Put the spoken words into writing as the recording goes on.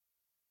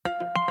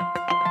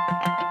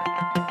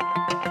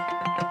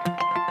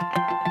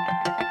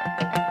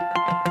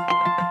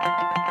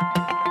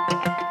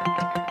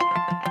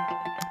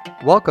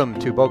Welcome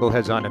to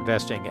Bogleheads on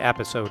Investing,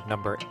 episode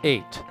number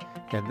 8.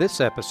 In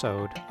this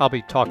episode, I'll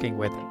be talking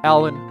with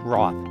Alan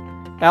Roth.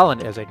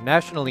 Alan is a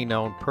nationally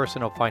known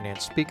personal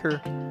finance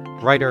speaker,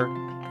 writer,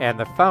 and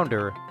the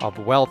founder of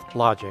Wealth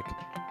Logic,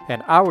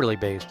 an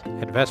hourly-based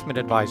investment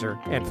advisor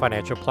and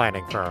financial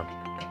planning firm.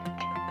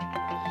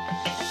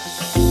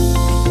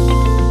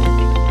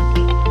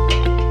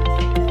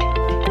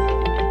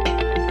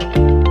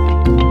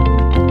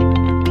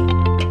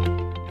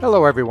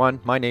 Hello everyone,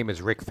 my name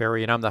is Rick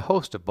Ferry and I'm the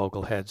host of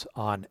Bogleheads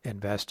on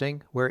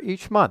Investing, where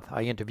each month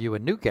I interview a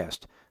new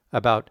guest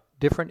about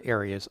different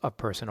areas of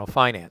personal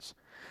finance.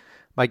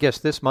 My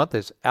guest this month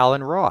is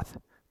Alan Roth,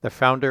 the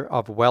founder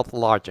of Wealth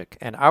Logic,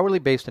 an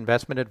hourly-based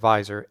investment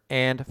advisor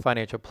and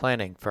financial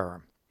planning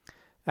firm.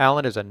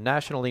 Alan is a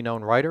nationally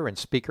known writer and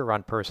speaker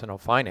on personal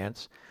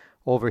finance.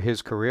 Over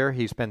his career,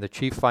 he's been the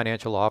chief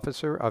financial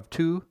officer of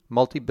 2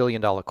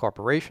 multi-billion-dollar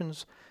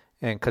corporations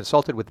and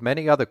consulted with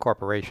many other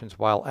corporations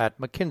while at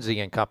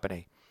McKinsey &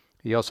 Company.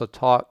 He also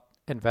taught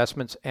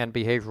investments and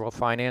behavioral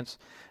finance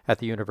at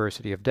the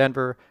University of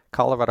Denver,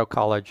 Colorado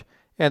College,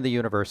 and the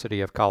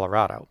University of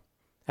Colorado.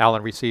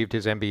 Alan received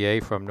his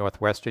MBA from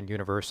Northwestern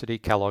University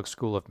Kellogg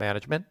School of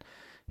Management.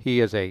 He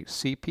is a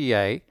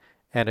CPA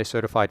and a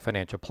certified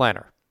financial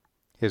planner.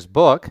 His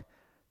book,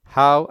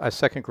 How a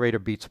Second Grader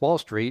Beats Wall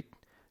Street,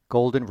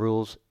 Golden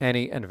Rules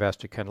Any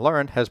Investor Can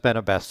Learn, has been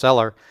a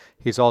bestseller.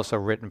 He's also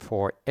written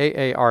for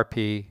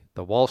AARP,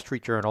 the Wall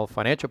Street Journal,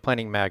 Financial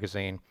Planning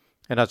Magazine,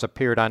 and has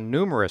appeared on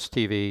numerous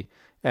TV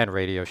and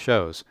radio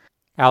shows.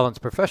 Alan's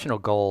professional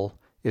goal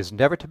is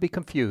never to be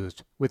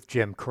confused with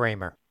Jim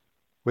Cramer.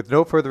 With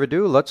no further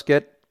ado, let's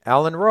get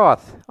Alan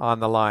Roth on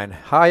the line.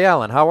 Hi,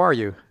 Alan. How are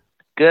you?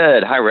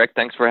 Good. Hi, Rick.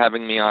 Thanks for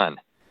having me on.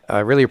 I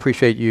really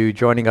appreciate you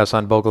joining us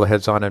on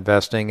Bogleheads on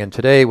Investing. And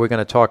today we're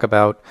going to talk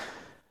about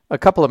a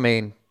couple of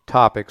main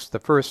topics. The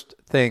first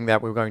thing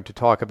that we're going to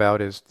talk about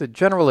is the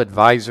general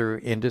advisor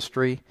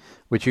industry,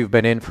 which you've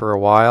been in for a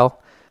while.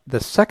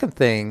 The second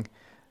thing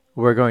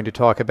we're going to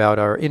talk about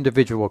are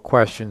individual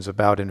questions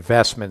about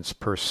investments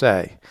per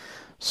se.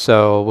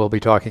 So we'll be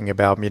talking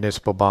about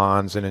municipal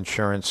bonds and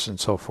insurance and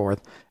so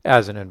forth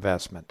as an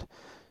investment.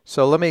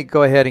 So let me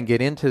go ahead and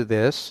get into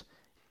this.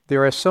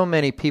 There are so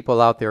many people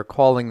out there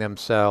calling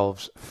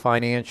themselves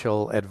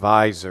financial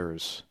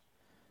advisors.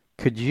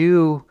 Could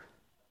you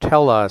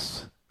tell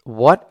us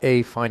what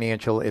a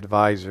financial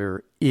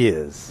advisor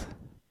is?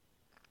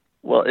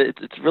 Well,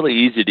 it's really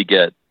easy to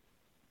get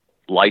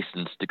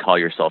licensed to call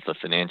yourself a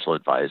financial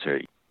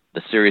advisor.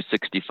 The Series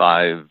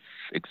 65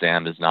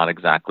 exam is not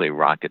exactly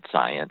rocket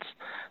science.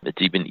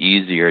 It's even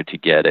easier to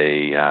get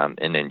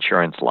an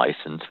insurance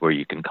license where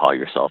you can call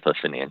yourself a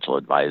financial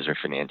advisor,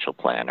 financial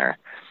planner.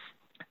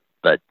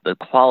 But the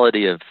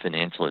quality of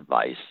financial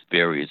advice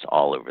varies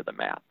all over the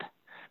map,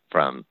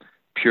 from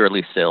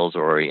purely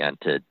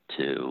sales-oriented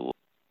to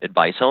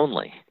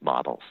advice-only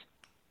models.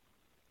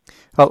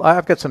 Well,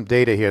 I've got some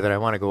data here that I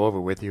want to go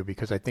over with you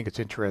because I think it's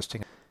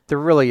interesting. There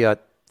are really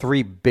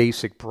 3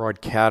 basic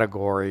broad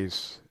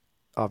categories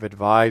of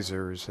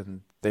advisors, and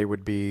they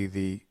would be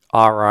the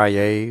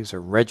RIAs,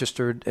 or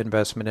registered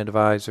investment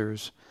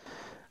advisors,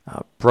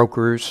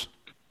 brokers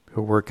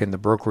who work in the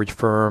brokerage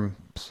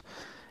firms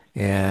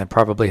and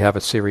probably have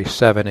a Series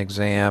 7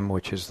 exam,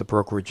 which is the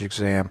brokerage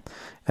exam,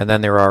 and then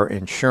there are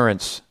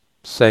insurance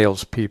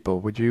salespeople.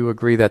 Would you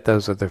agree that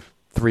those are the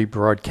 3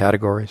 broad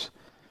categories?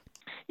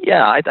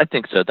 Yeah, I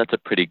think so. That's a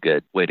pretty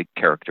good way to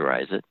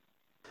characterize it.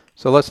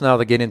 So let's now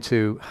get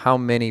into how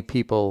many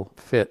people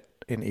fit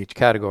in each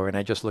category, and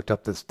I just looked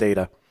up this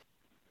data.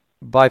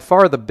 By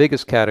far the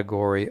biggest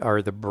category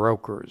are the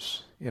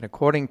brokers, and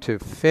according to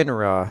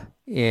FINRA,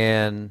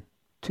 in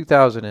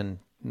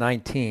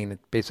 2019,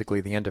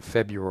 basically the end of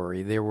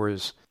February, there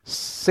was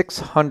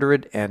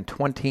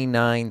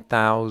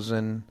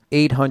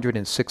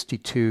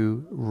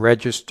 629,862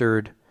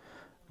 registered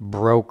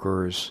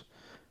brokers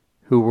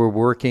who were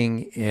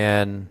working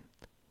in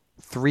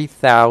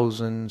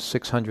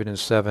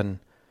 3,607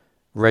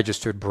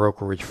 registered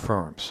brokerage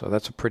firms. So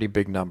that's a pretty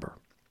big number.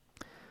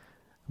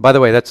 By the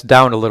way, that's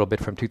down a little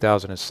bit from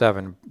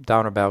 2007,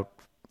 down about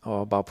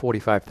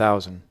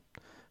 45,000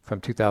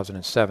 from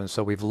 2007.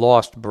 So we've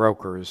lost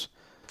brokers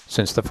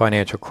since the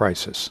financial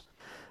crisis.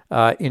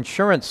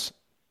 Insurance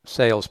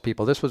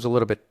salespeople, this was a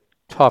little bit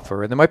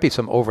tougher, and there might be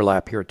some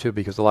overlap here too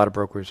because a lot of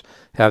brokers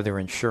have their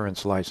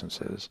insurance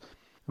licenses.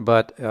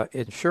 But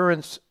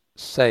insurance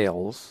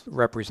sales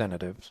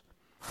representatives,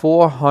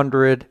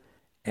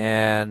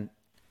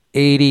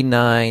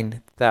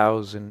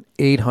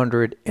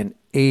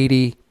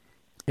 489,880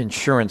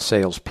 insurance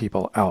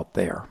salespeople out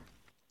there.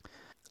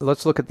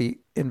 Let's look at the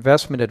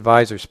investment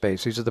advisor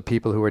space. These are the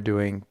people who are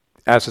doing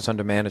assets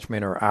under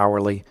management or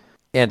hourly.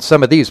 And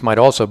some of these might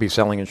also be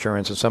selling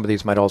insurance, and some of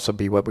these might also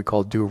be what we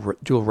call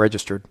dual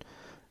registered,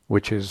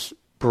 which is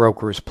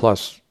brokers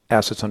plus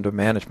assets under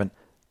management.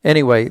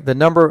 Anyway, the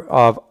number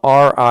of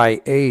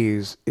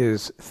RIAs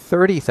is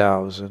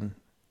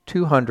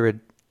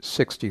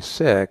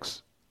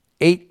 30,266.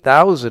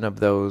 8,000 of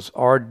those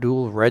are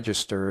dual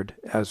registered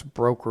as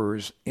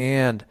brokers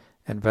and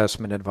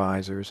investment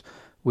advisors,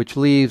 which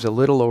leaves a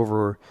little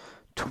over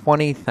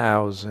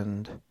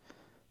 20,000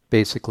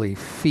 basically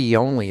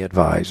fee-only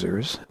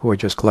advisors who are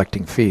just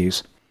collecting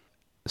fees.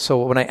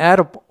 So when I add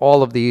up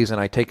all of these and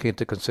I take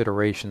into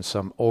consideration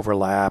some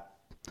overlap,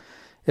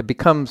 it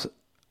becomes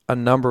a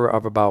number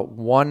of about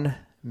 1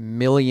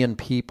 million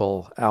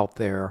people out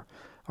there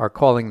are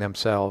calling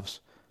themselves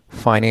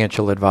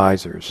financial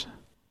advisors.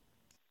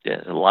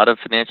 Yeah, a lot of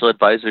financial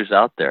advisors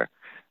out there.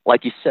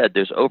 Like you said,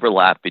 there's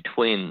overlap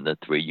between the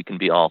three. You can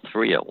be all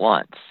three at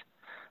once.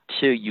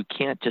 Two, you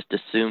can't just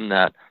assume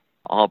that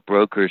all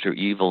brokers are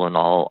evil and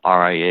all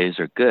RIAs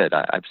are good.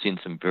 I've seen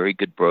some very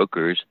good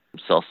brokers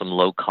sell some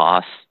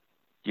low-cost,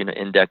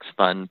 index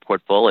fund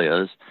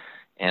portfolios,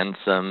 and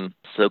some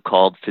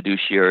so-called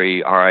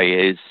fiduciary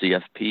RIAs,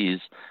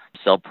 CFPs,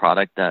 sell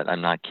product that,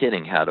 I'm not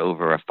kidding, had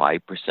over a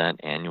 5%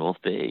 annual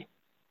fee.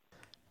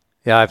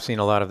 Yeah, I've seen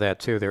a lot of that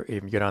too.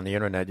 If you get on the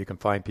internet, you can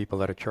find people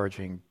that are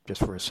charging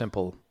just for a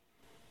simple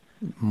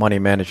money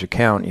managed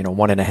account,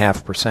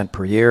 1.5%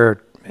 per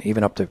year,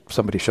 even up to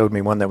somebody showed me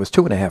one that was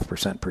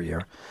 2.5% per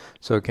year.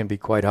 So it can be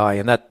quite high,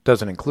 and that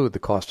doesn't include the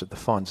cost of the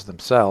funds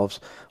themselves,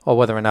 or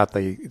whether or not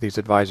these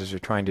advisors are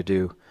trying to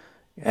do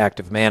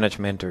active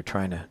management or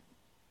trying to,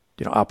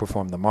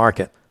 outperform the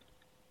market.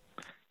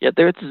 Yeah,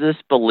 there's this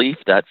belief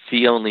that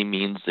fee only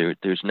means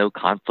there's no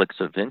conflicts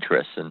of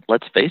interest. And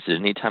let's face it,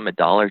 anytime a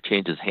dollar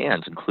changes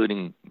hands,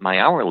 including my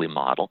hourly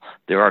model,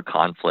 there are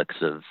conflicts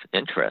of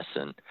interest.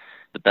 And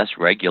the best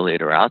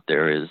regulator out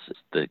there is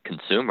the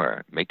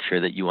consumer. Make sure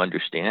that you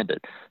understand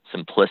it.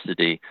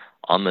 Simplicity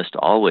almost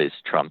always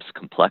trumps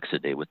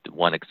complexity, with the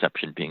one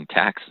exception being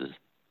taxes.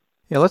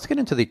 Yeah, let's get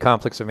into the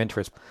conflicts of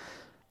interest.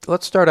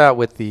 Let's start out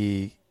with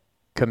the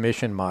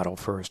commission model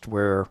first,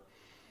 where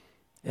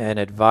an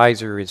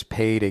advisor is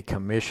paid a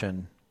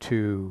commission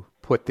to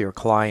put their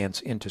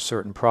clients into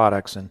certain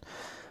products, and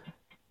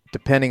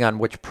depending on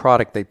which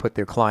product they put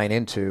their client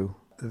into,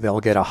 they'll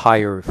get a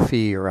higher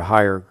fee or a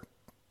higher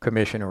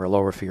commission or a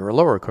lower fee or a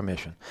lower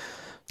commission.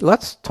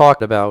 Let's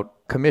talk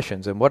about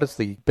commissions and what is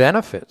the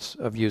benefits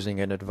of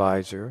using an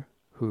advisor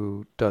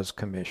who does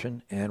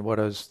commission, and what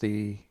is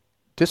the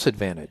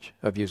disadvantage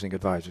of using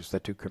advisors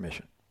that do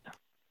commission.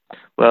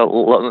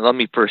 Well, let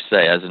me first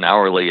say, as an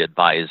hourly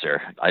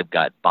advisor, I've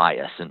got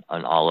bias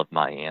on all of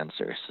my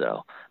answers,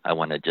 so I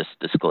want to just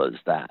disclose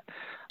that.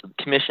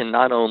 Commission,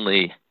 not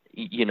only,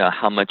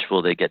 how much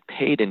will they get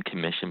paid in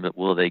commission, but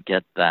will they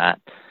get that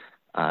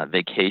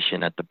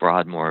vacation at the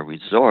Broadmoor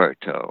Resort,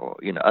 or,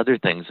 other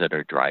things that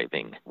are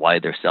driving why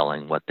they're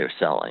selling what they're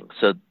selling.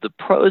 So the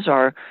pros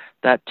are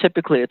that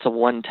typically it's a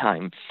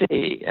one-time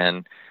fee,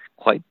 and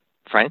quite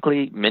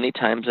frankly, many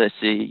times I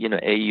see,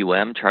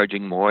 AUM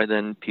charging more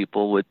than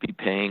people would be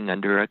paying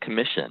under a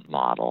commission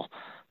model.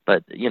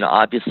 But,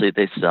 obviously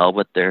they sell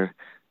what they're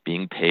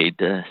being paid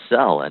to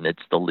sell, and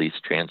it's the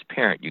least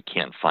transparent. You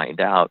can't find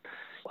out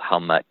how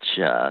much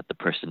the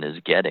person is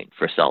getting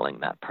for selling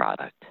that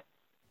product.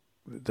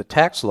 The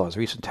tax laws,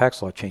 recent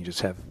tax law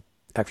changes have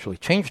actually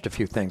changed a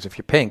few things. If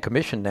you're paying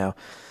commission now,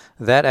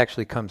 that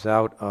actually comes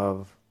out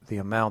of the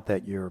amount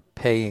that you're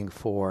paying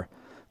for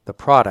the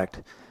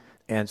product.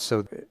 And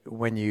so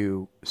when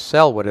you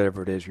sell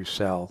whatever it is you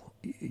sell,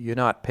 you're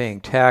not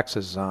paying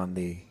taxes on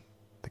the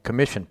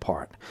commission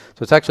part.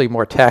 So it's actually a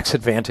more tax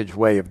advantage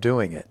way of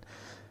doing it.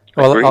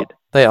 Agreed.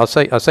 I'll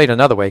say it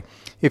another way.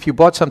 If you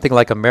bought something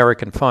like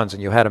American Funds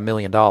and you had $1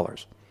 million,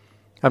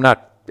 I'm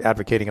not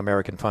advocating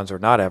American Funds or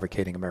not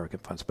advocating American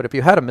Funds, but if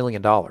you had $1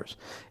 million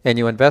and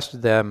you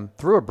invested them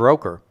through a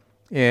broker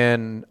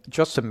in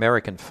just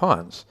American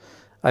Funds,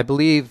 I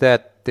believe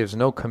that there's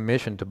no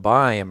commission to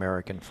buy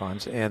American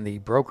Funds, and the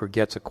broker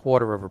gets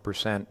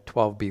 0.25%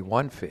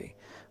 12b1 fee,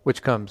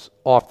 which comes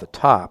off the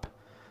top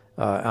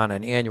on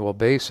an annual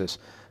basis.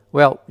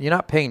 Well, you're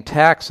not paying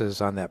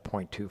taxes on that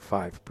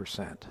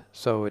 0.25%,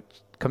 so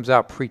it comes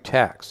out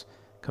pre-tax,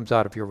 comes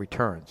out of your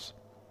returns.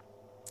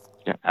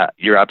 Yeah,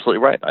 you're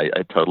absolutely right.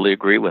 I totally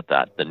agree with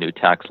that. The new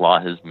tax law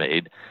has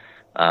made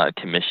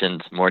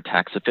commissions more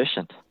tax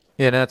efficient.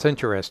 Yeah, that's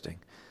interesting.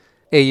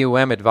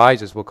 AUM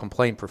advisors will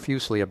complain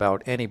profusely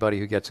about anybody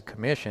who gets a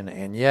commission,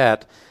 and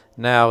yet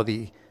now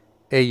the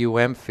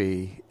AUM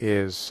fee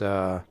is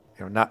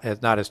not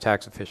as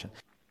tax efficient.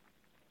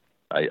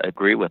 I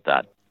agree with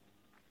that.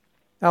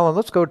 Alan,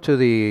 let's go to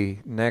the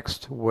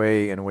next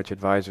way in which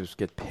advisors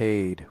get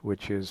paid,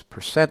 which is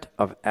percent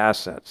of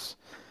assets,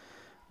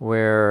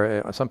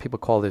 where some people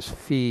call this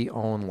fee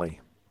only.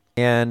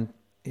 And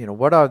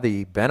what are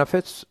the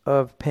benefits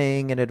of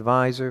paying an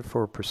advisor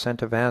for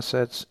percent of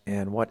assets,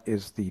 and what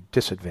is the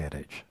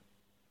disadvantage?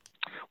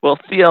 Well,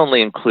 fee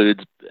only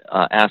includes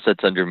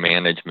assets under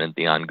management,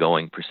 the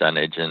ongoing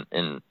percentage,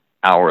 and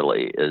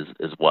hourly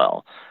as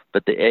well.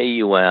 But the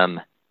AUM,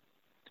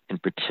 in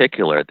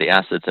particular, the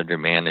assets under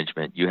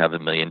management, you have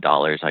 $1 million,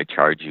 I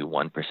charge you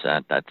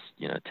 1%, that's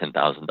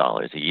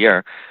 $10,000 a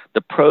year.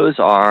 The pros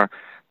are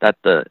that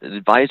the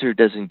advisor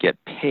doesn't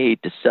get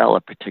paid to sell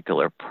a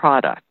particular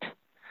product.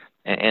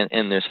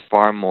 And there's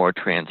far more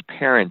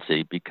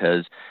transparency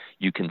because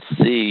you can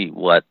see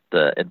what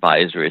the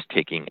advisor is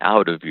taking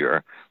out of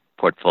your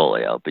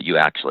portfolio, but you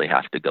actually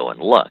have to go and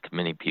look.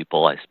 Many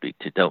people I speak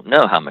to don't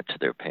know how much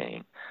they're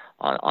paying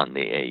on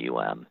the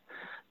AUM.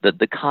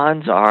 The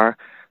cons are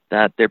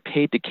that they're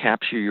paid to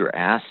capture your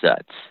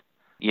assets.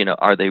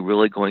 Are they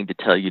really going to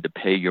tell you to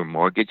pay your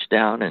mortgage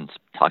down? And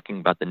talking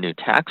about the new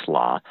tax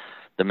law,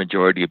 the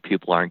majority of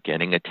people aren't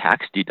getting a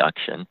tax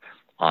deduction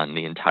on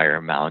the entire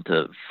amount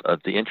of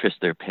the interest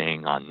they're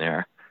paying on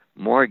their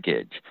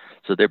mortgage.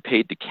 So they're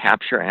paid to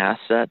capture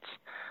assets.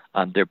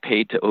 They're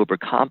paid to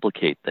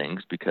overcomplicate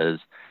things, because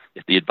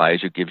if the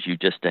advisor gives you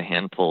just a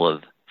handful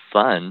of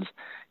funds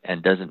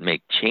and doesn't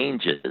make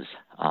changes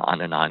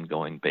on an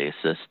ongoing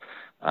basis,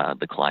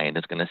 the client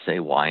is going to say,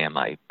 why am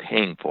I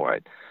paying for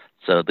it?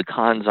 So the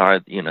cons are,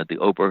 the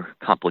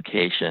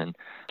overcomplication,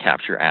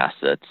 capture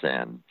assets,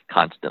 and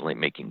constantly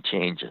making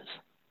changes.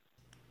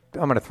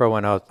 I'm going to throw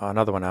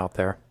another one out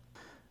there.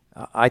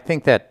 I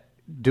think that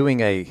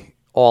doing a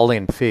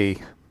all-in fee,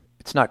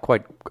 it's not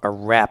quite a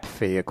wrap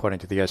fee according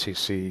to the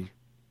SEC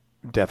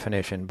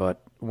definition,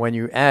 but when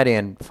you add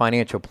in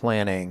financial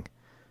planning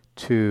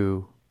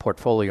to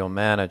portfolio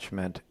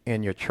management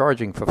and you're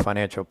charging for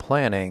financial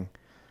planning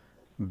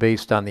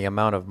based on the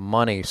amount of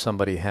money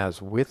somebody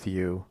has with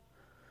you,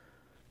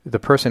 the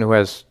person who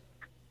has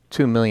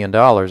 $2 million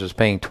is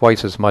paying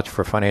twice as much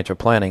for financial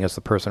planning as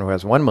the person who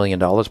has $1 million,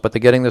 but they're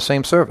getting the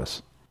same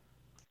service.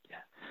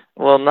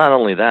 Well, not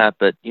only that,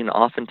 but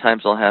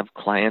oftentimes I'll have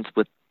clients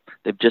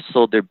they've just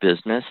sold their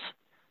business.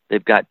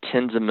 They've got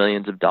tens of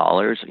millions of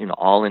dollars,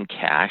 all in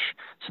cash.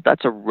 So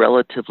that's a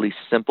relatively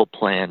simple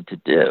plan to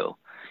do.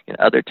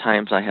 Other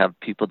times I have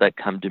people that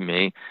come to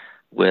me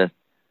with,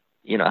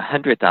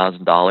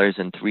 $100,000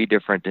 in 3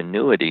 different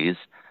annuities,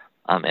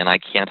 and I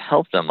can't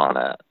help them on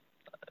a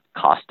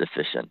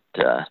cost-efficient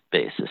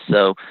basis.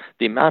 So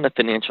the amount of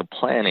financial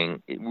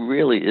planning, it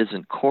really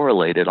isn't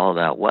correlated all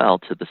that well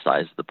to the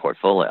size of the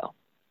portfolio.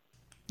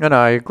 And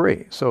I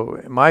agree.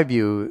 So my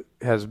view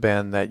has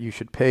been that you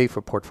should pay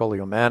for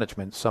portfolio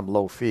management, some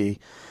low fee,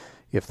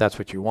 if that's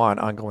what you want,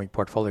 ongoing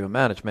portfolio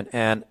management,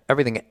 and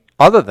everything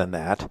other than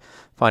that,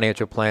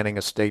 financial planning,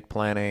 estate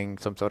planning,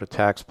 some sort of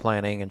tax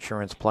planning,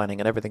 insurance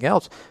planning, and everything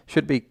else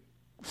should be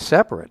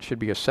separate, should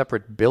be a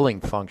separate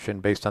billing function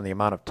based on the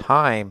amount of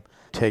time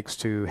it takes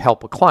to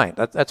help a client.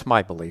 That's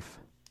my belief.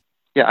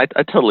 Yeah,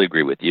 I totally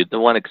agree with you. The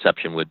one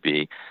exception would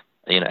be,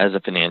 as a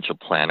financial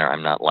planner,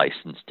 I'm not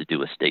licensed to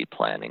do estate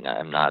planning.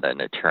 I'm not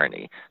an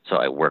attorney, so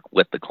I work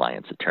with the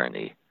client's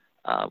attorney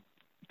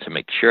to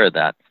make sure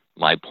that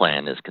my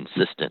plan is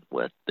consistent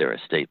with their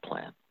estate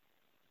plan.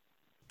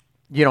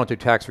 You don't do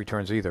tax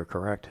returns either,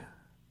 correct?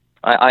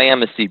 I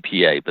am a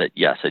CPA, but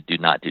yes, I do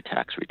not do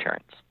tax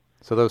returns.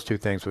 So those two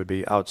things would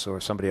be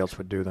outsourced. Somebody else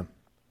would do them.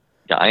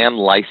 Yeah, I am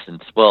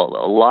licensed. Well,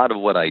 a lot of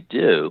what I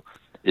do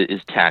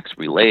is tax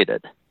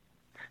related,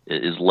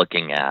 is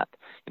looking at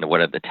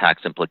what are the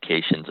tax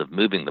implications of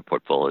moving the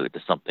portfolio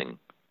to something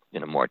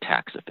more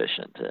tax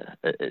efficient,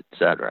 et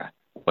cetera.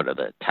 What are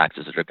the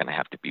taxes that are going to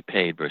have to be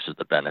paid versus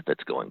the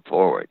benefits going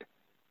forward?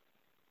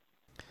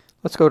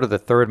 Let's go to the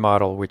third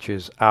model, which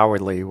is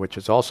hourly, which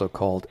is also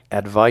called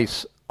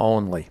advice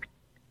only.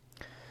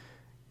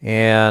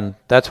 And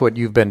that's what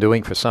you've been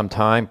doing for some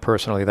time.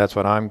 Personally, that's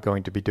what I'm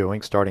going to be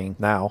doing starting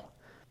now,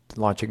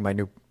 launching my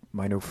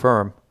new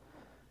firm.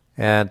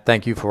 And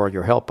thank you for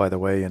your help, by the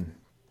way, and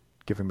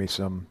giving me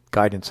some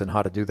guidance on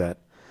how to do that.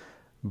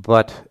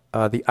 But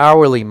the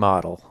hourly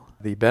model,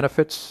 the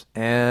benefits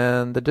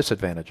and the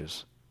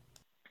disadvantages.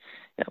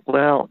 Yeah,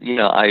 well,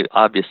 I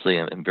obviously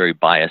am very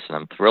biased, and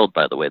I'm thrilled,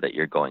 by the way, that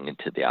you're going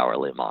into the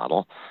hourly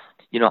model.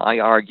 I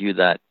argue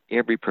that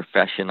every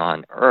profession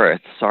on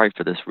earth, sorry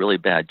for this really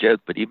bad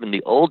joke, but even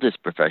the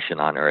oldest profession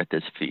on earth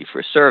is fee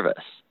for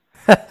service.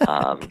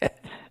 Okay.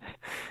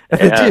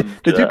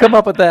 Did you come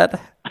up with that?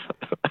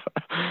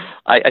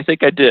 I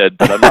think I did,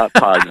 but I'm not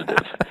positive.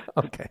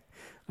 Okay.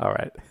 All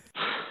right.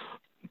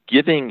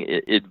 Giving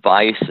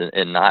advice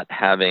and not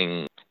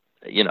having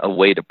a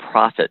way to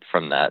profit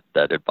from that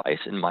advice,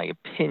 in my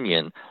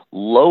opinion,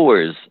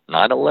 lowers,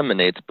 not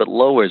eliminates, but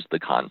lowers the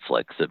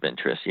conflicts of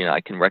interest.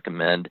 I can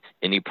recommend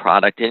any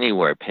product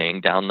anywhere, paying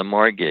down the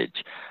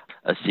mortgage,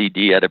 a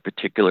CD at a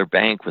particular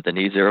bank with an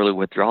easy early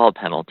withdrawal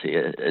penalty,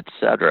 et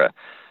cetera.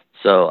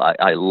 So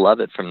I love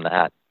it from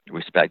that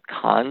respect.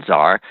 Cons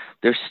are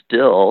there's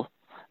still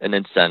an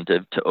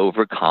incentive to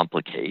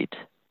overcomplicate,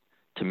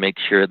 to make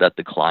sure that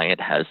the client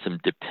has some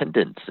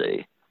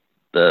dependency.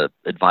 The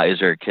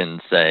advisor can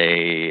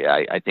say,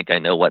 I think I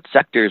know what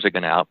sectors are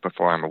going to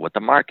outperform or what the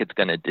market's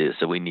going to do,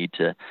 so we need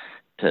to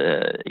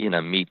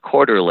meet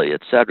quarterly,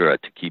 et cetera,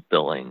 to keep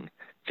billing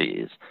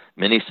fees.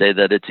 Many say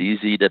that it's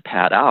easy to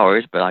pad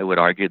hours, but I would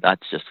argue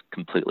that's just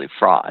completely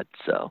fraud.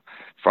 So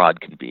fraud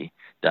can be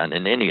done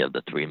in any of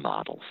the 3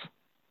 models.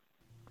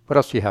 What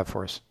else do you have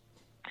for us?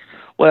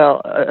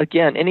 Well,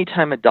 again,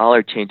 anytime a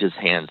dollar changes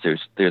hands,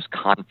 there's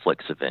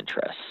conflicts of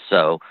interest.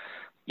 So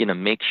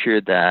make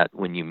sure that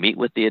when you meet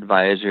with the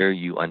advisor,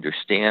 you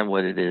understand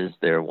what it is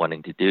they're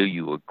wanting to do,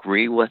 you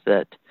agree with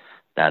it,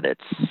 that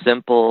it's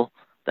simple,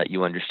 that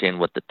you understand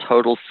what the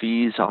total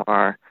fees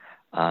are,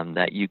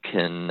 that you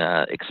can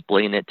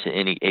explain it to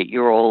any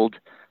 8-year-old.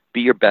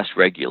 Be your best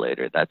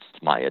regulator. That's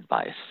my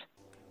advice.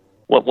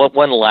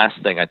 One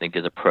last thing I think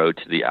is a pro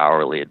to the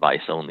hourly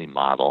advice-only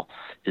model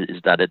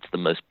is that it's the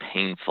most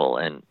painful,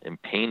 and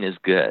pain is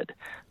good.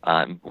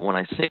 When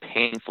I say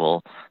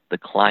painful, the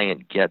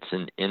client gets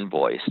an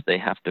invoice. They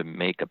have to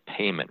make a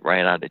payment,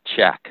 write out a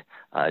check,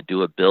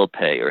 do a bill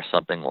pay or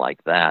something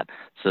like that,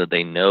 so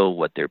they know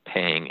what they're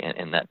paying,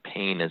 and that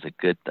pain is a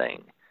good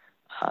thing.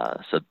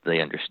 So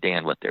they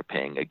understand what they're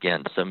paying.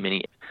 Again, so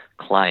many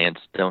clients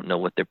don't know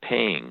what they're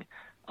paying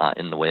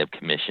in the way of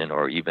commission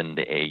or even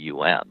the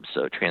AUM.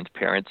 So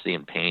transparency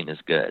and pain is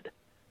good.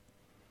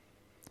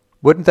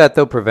 Wouldn't that,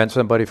 though, prevent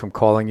somebody from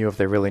calling you if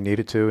they really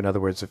needed to? In other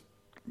words, if,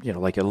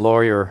 like a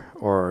lawyer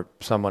or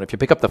someone, if you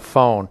pick up the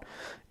phone,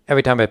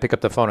 every time I pick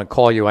up the phone and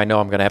call you, I know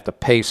I'm going to have to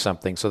pay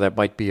something, so that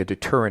might be a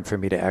deterrent for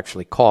me to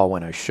actually call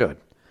when I should.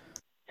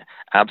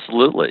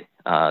 Absolutely.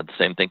 The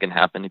same thing can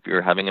happen if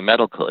you're having a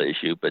medical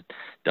issue, but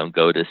don't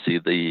go to see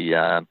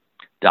the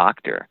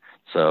doctor.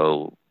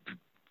 So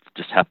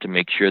just have to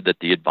make sure that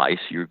the advice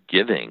you're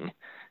giving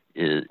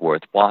is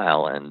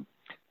worthwhile. And,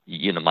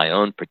 my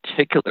own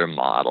particular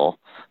model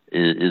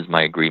is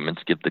my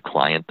agreements give the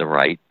client the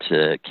right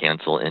to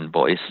cancel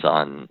invoice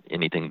on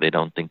anything they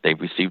don't think they've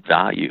received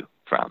value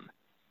from.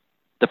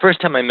 The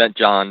first time I met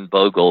John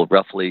Bogle,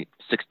 roughly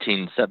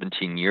 16,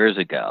 17 years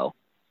ago,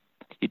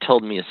 he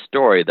told me a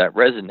story that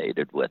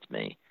resonated with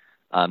me.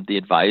 The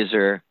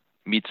advisor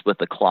meets with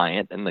the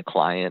client, and the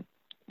client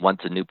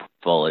wants a new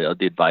portfolio.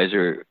 The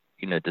advisor,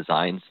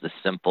 designs the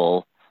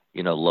simple,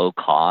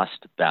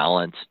 low-cost,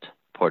 balanced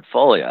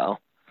portfolio,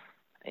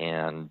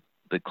 and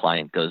the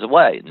client goes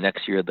away.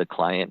 Next year, the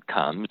client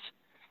comes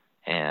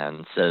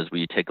and says, "Will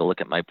you take a look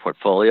at my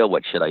portfolio?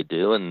 What should I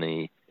do?" And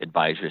the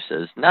advisor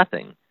says,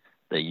 "Nothing."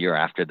 The year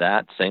after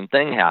that, same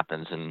thing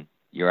happens, and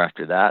year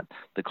after that,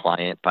 the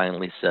client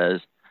finally says,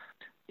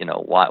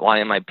 why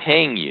am I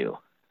paying you?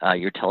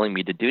 You're telling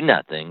me to do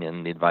nothing.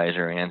 And the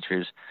advisor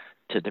answers,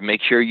 to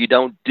make sure you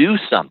don't do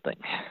something.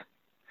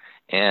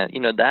 And,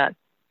 that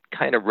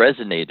kind of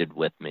resonated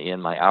with me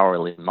in my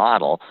hourly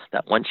model,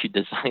 that once you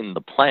design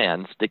the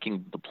plan,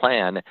 sticking to the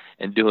plan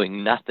and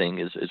doing nothing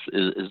is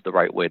the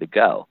right way to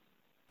go.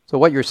 So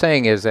what you're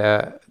saying is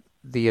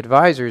the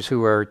advisors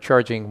who are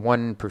charging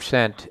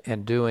 1%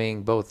 and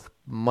doing both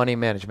money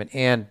management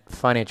and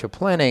financial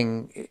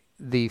planning,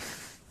 the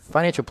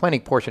financial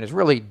planning portion is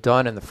really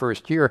done in the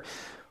first year.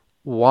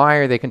 Why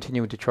are they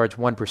continuing to charge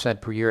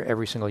 1% per year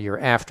every single year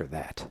after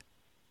that?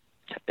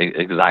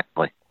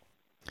 Exactly.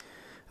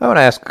 I want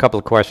to ask a couple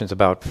of questions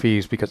about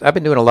fees because I've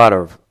been doing a lot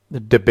of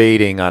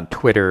debating on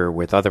Twitter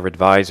with other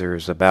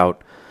advisors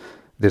about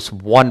this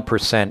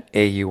 1%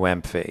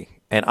 AUM fee.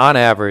 And on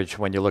average,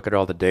 when you look at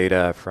all the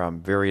data from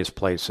various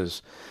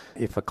places,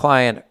 if a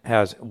client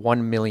has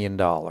 $1 million,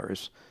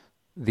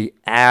 the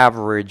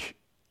average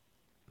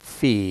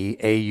fee,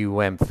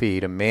 AUM fee,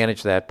 to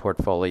manage that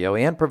portfolio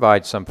and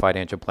provide some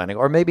financial planning,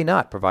 or maybe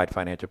not provide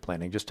financial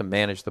planning, just to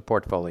manage the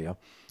portfolio,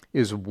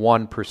 is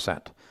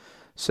 1%.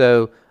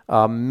 So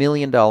a $1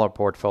 million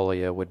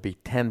portfolio would be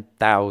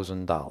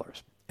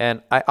 $10,000.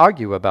 And I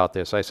argue about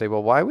this. I say,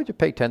 well, why would you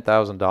pay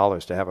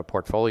 $10,000 to have a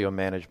portfolio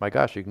managed? My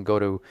gosh, you can go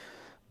to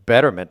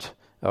Betterment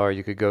or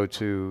you could go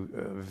to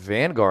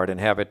Vanguard and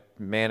have it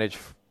managed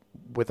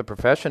with a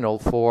professional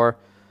for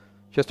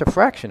just a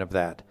fraction of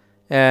that.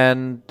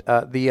 And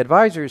the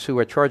advisors who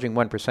are charging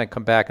 1%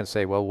 come back and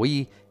say, well,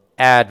 we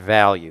add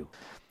value.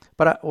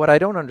 But what I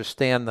don't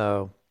understand,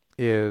 though,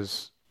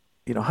 is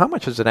how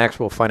much does an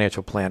actual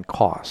financial plan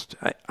cost?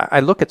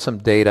 I look at some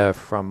data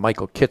from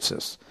Michael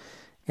Kitces,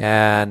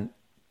 and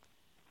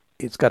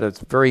it's got a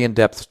very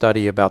in-depth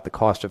study about the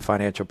cost of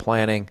financial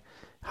planning,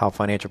 how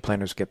financial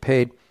planners get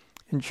paid.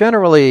 And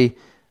generally,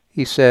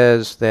 he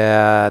says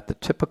that the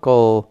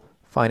typical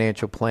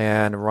financial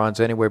plan runs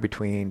anywhere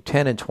between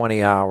 10 and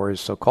 20 hours,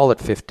 so call it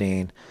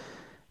 15.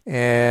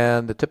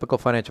 And the typical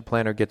financial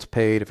planner gets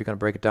paid, if you're going to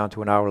break it down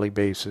to an hourly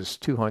basis,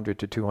 $200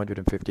 to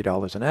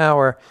 $250 an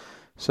hour.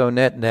 So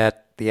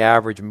net, the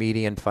average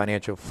median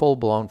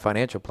full-blown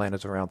financial plan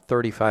is around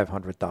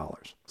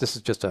 $3,500. This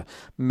is just a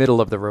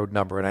middle-of-the-road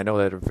number, and I know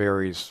that it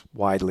varies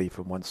widely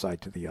from one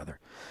side to the other.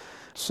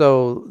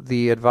 So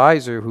the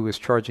advisor who is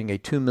charging a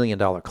 $2 million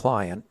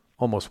client,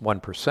 almost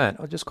 1%,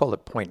 I'll just call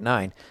it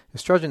 0.9,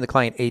 is charging the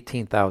client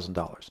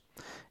 $18,000.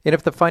 And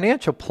if the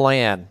financial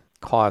plan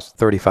costs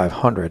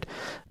 $3,500,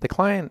 the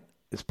client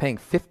is paying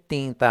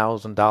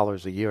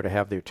 $15,000 a year to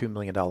have their $2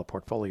 million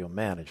portfolio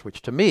managed,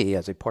 which to me,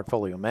 as a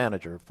portfolio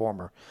manager,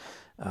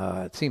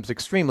 it seems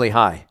extremely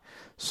high.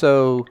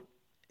 So,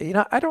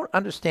 I don't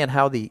understand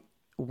how the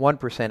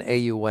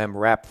 1% AUM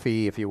wrap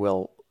fee, if you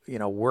will,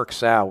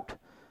 works out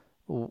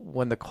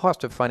when the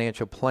cost of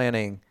financial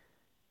planning,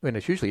 and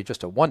it's usually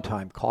just a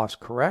one-time cost,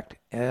 correct,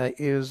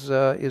 is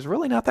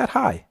really not that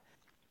high.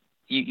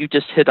 You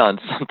just hit on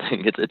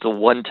something. It's a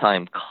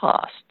one-time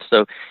cost.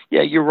 So,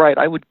 yeah, you're right.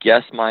 I would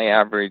guess my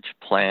average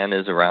plan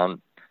is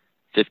around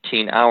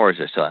 15 hours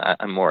or so.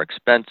 I'm more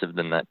expensive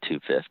than that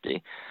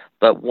 $250.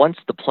 But once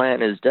the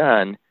plan is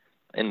done,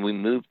 and we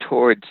move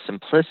towards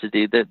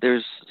simplicity, that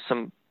there's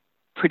some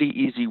pretty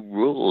easy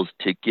rules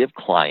to give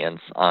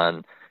clients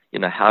on,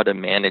 how to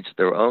manage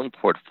their own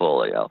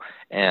portfolio.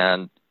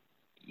 And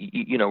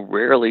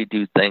rarely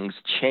do things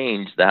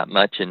change that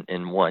much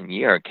in 1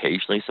 year.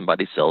 Occasionally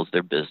somebody sells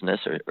their business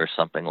or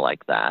something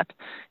like that,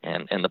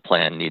 and the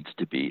plan needs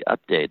to be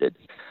updated.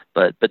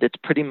 But it's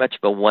pretty much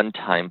of a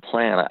one-time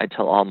plan. I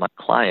tell all my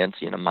clients,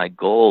 my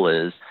goal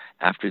is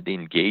after the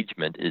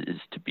engagement is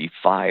to be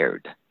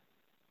fired.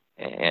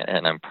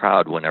 And I'm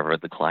proud whenever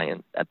the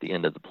client at the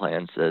end of the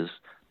plan says,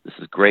 "This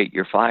is great,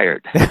 you're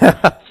fired."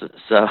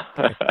 so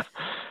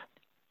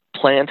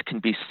plans can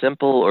be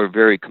simple or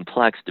very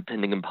complex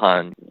depending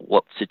upon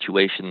what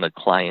situation the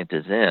client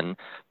is in.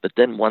 But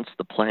then once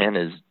the plan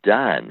is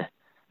done,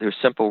 there's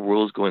simple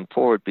rules going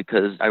forward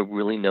because I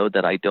really know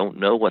that I don't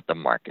know what the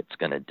market's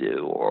going to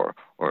do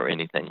or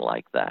anything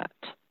like that.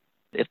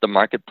 If the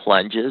market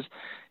plunges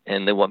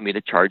and they want me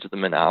to charge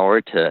them an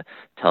hour to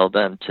tell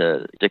them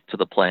to stick to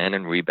the plan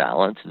and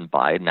rebalance and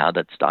buy now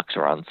that stocks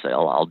are on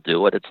sale, I'll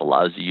do it. It's a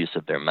lousy use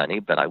of their money,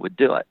 but I would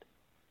do it.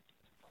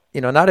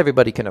 Not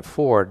everybody can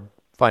afford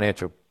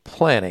financial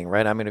planning,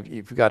 right? I mean, if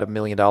you've got $1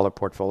 million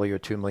portfolio or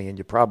 $2 million,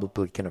 you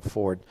probably can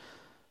afford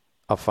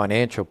a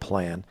financial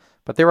plan.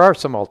 But there are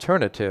some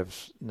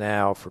alternatives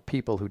now for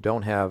people who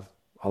don't have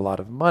a lot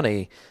of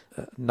money.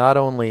 Not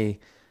only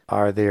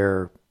are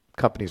there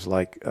companies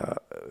like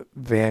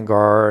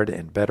Vanguard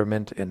and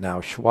Betterment and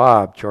now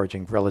Schwab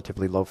charging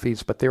relatively low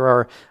fees, but there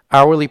are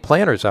hourly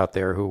planners out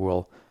there who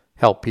will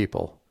help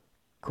people,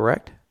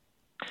 correct?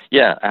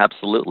 Yeah,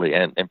 absolutely.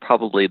 And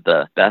probably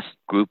the best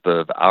group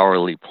of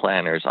hourly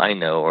planners I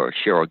know are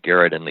Cheryl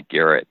Garrett and the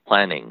Garrett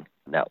Planning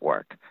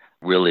Network.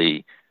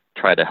 Really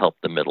try to help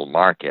the middle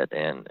market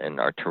and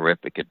are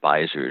terrific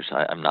advisors.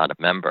 I'm not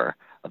a member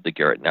of the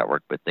Garrett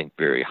Network, but think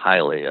very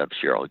highly of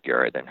Cheryl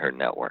Garrett and her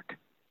network.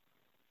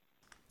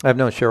 I've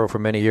known Cheryl for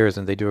many years,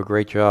 and they do a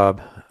great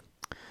job.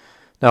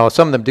 Now,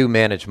 some of them do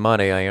manage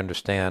money, I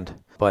understand,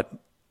 but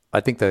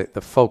I think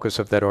the focus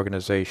of that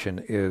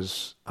organization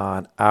is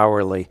on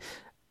hourly.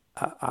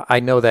 I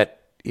know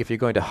that if you're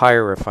going to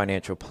hire a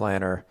financial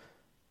planner,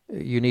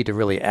 you need to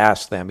really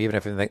ask them, even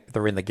if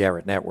they're in the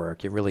Garrett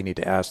Network, you really need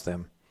to ask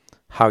them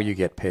how you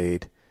get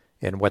paid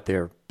and what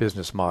their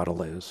business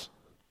model is.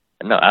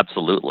 No,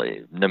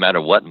 absolutely. No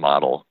matter what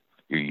model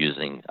you're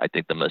using, I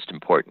think the most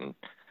important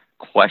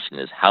question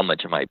is how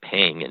much am I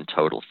paying in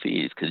total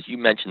fees? Because you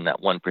mentioned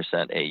that 1%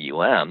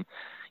 AUM,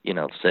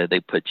 say they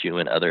put you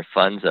in other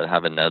funds that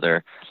have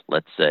another,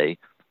 let's say,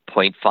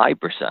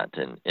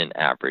 0.5% in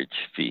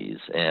average fees.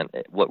 And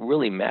what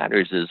really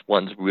matters is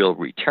one's real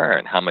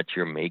return, how much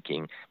you're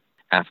making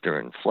after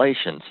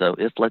inflation. So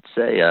if, let's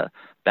say, a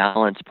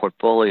balanced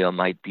portfolio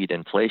might beat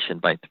inflation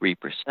by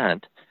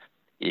 3%,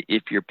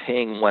 if you're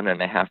paying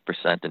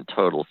 1.5% in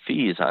total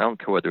fees, I don't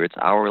care whether it's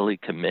hourly,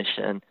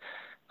 commission,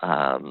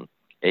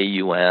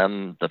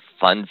 AUM, the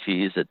fund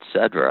fees,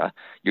 etc.,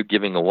 you're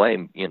giving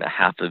away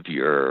half of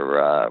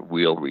your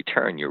real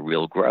return, your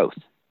real growth.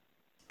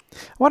 I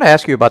want to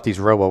ask you about these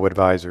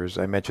robo-advisors.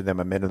 I mentioned them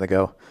a minute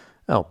ago.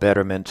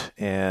 Betterment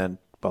and,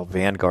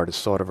 Vanguard is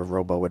sort of a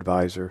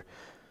robo-advisor.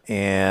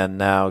 And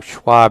now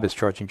Schwab is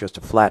charging just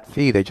a flat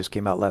fee. They just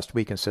came out last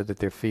week and said that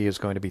their fee is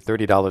going to be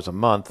 $30 a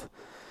month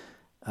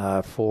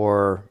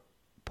for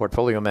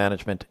portfolio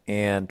management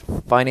and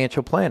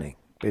financial planning,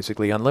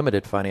 basically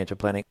unlimited financial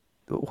planning.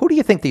 Who do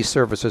you think these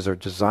services are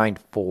designed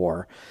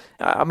for?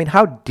 I mean,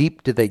 how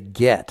deep do they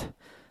get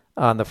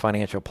on the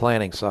financial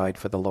planning side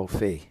for the low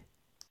fee?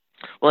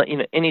 Well,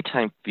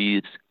 anytime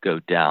fees go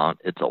down,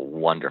 it's a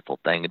wonderful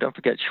thing. And don't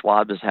forget,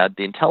 Schwab has had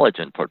the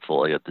intelligent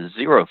portfolio at the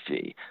zero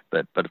fee,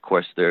 but of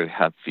course they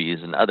have fees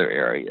in other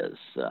areas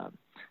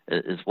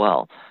as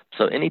well.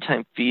 So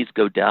anytime fees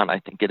go down, I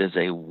think it is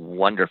a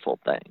wonderful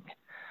thing.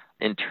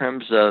 In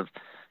terms of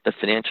the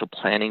financial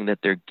planning that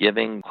they're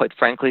giving, quite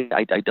frankly,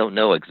 I don't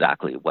know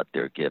exactly what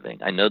they're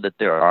giving. I know that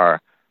there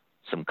are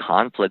some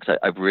conflicts.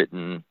 I've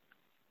written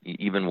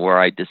even where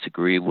I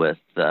disagree with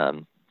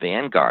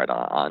Vanguard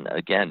on,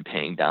 again,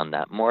 paying down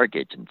that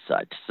mortgage and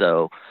such.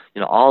 So,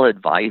 all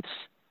advice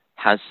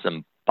has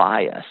some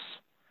bias,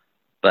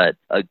 but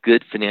a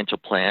good financial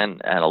plan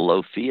at a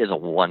low fee is a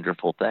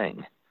wonderful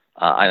thing.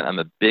 I'm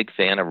a big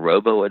fan of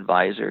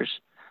robo-advisors.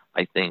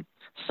 I think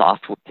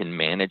software can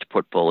manage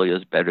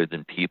portfolios better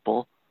than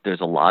people.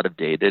 There's a lot of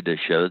data to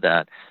show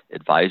that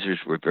advisors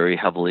were very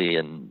heavily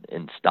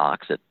in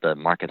stocks at the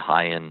market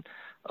high in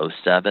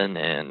 2007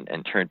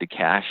 and turned to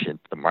cash at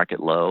the market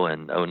low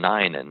in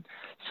 2009, and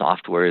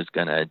software is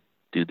going to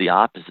do the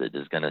opposite,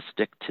 is going to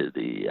stick to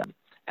the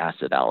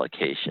asset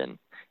allocation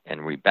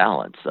and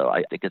rebalance. So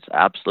I think it's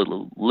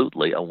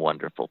absolutely a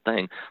wonderful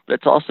thing, but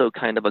it's also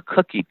kind of a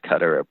cookie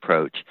cutter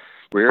approach.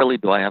 Rarely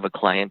do I have a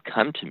client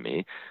come to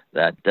me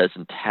that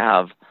doesn't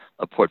have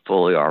a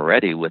portfolio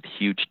already with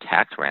huge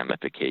tax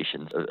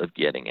ramifications of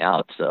getting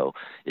out. So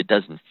it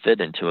doesn't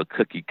fit into a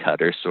cookie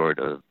cutter sort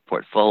of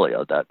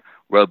portfolio that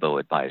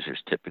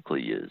robo-advisors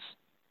typically use.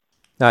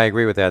 I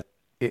agree with that.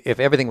 If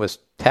everything was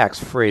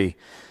tax-free,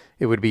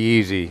 it would be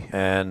easy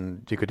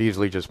and you could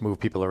easily just move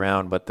people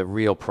around, but the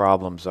real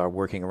problems are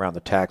working around the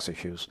tax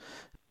issues.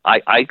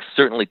 I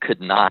certainly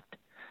could not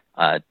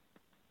uh,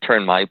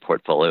 turn my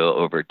portfolio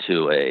over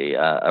to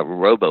a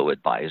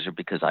robo-advisor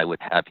because I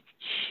would have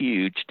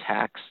huge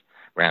tax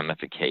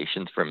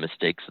ramifications for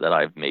mistakes that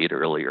I've made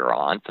earlier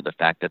on, for the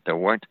fact that there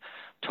weren't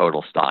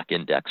total stock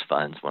index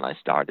funds when I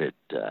started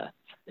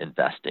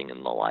investing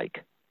and the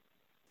like.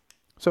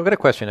 So I've got a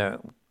question, a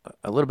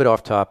little bit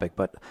off topic,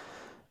 but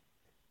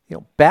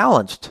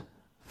balanced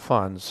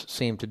funds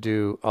seem to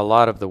do a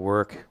lot of the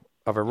work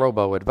of a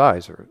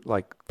robo-advisor,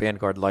 like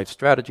Vanguard Life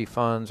Strategy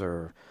Funds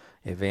or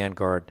a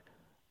Vanguard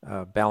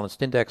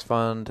Balanced Index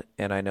Fund.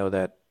 And I know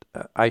that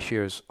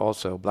iShares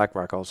also,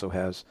 BlackRock also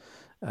has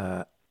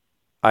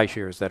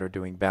iShares that are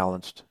doing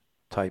balanced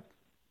type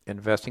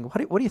investing.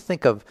 What do you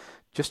think of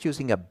just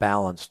using a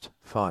balanced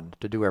fund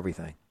to do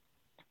everything?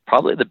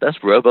 Probably the best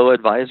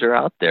robo-advisor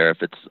out there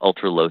if it's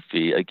ultra low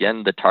fee.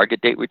 Again, the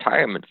target date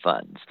retirement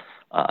funds,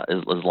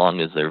 as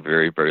long as they're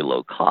very, very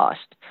low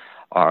cost,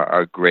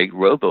 are great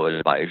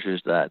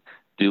robo-advisors that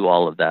do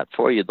all of that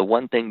for you. The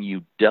one thing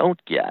you don't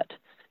get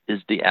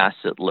is the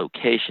asset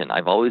location.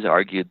 I've always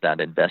argued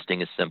that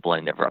investing is simple.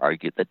 I never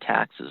argued that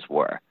taxes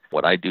were.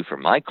 What I do for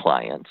my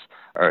clients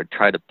are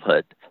try to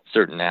put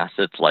certain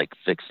assets like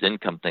fixed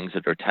income, things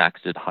that are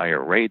taxed at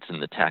higher rates,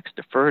 in the tax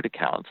deferred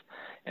accounts,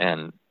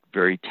 and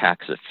very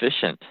tax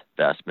efficient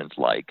investments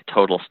like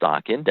total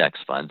stock index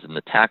funds in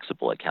the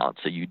taxable account.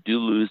 So you do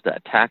lose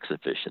that tax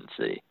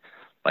efficiency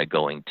by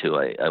going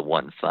to a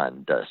one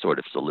fund sort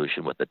of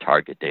solution with a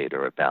target date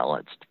or a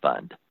balanced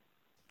fund.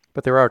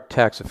 But there are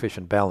tax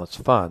efficient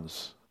balanced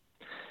funds.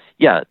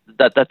 Yeah,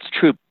 that's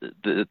true.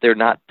 They're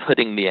not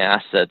putting the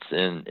assets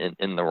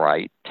in the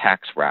right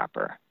tax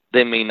wrapper.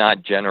 They may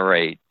not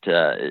generate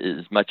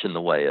as much in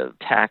the way of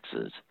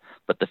taxes,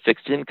 but the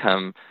fixed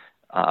income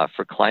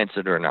for clients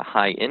that are in a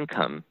high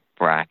income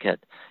bracket,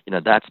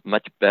 that's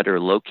much better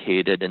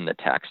located in the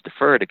tax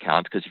deferred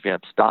accounts, because if you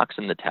have stocks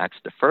in the tax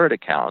deferred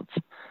accounts,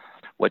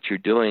 what you're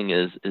doing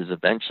is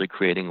eventually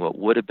creating what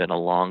would have been a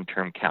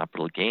long-term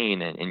capital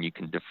gain, and you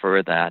can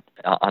defer that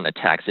on a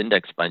tax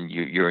index fund.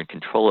 You're in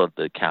control of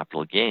the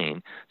capital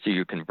gain, so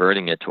you're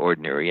converting it to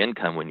ordinary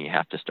income when you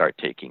have to start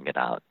taking it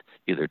out,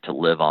 either to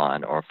live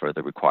on or for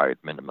the required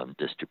minimum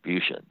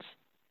distributions.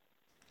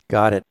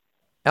 Got it.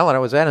 Alan, I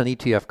was at an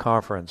ETF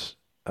conference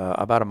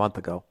about a month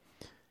ago,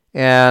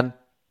 and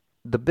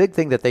the big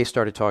thing that they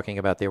started talking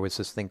about there was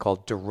this thing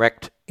called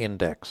direct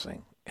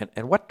indexing.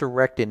 And what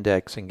direct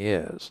indexing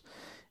is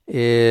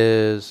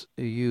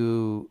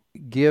you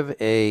give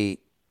a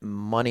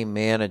money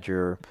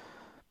manager,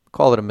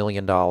 call it $1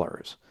 million,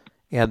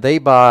 and they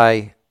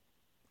buy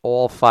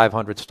all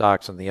 500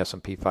 stocks in the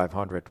S&P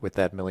 500 with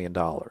that $1 million,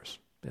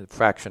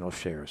 fractional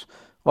shares.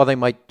 Well, they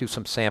might do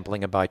some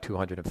sampling and buy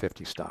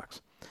 250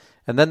 stocks.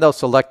 And then they'll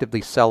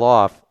selectively sell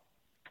off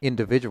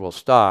individual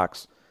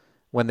stocks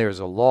when there's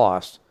a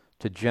loss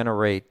to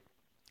generate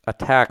a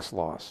tax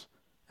loss.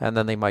 And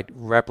then they might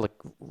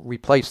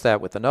replace that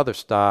with another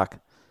stock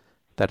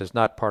that is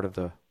not part of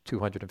the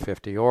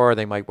 250, or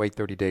they might wait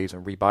 30 days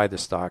and rebuy the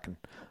stock and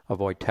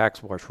avoid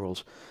tax wash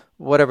rules,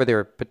 whatever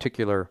their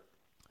particular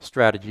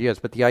strategy is.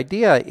 But the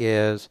idea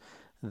is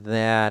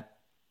that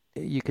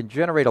you can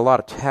generate a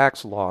lot of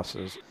tax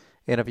losses,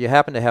 and if you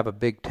happen to have a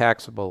big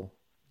taxable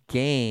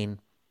gain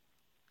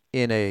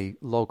in a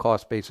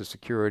low-cost basis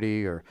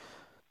security or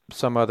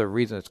some other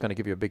reason it's going to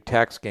give you a big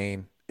tax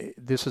gain,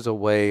 this is a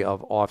way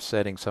of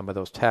offsetting some of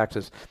those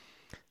taxes.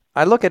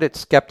 I look at it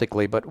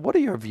skeptically, but what are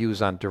your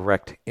views on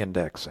direct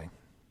indexing?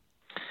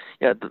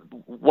 Yeah,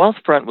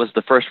 Wealthfront was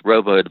the first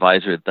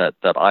robo-advisor that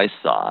I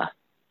saw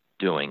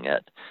doing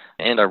it,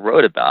 and I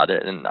wrote about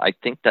it, and I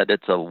think that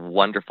it's a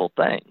wonderful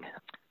thing.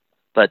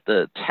 But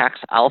the tax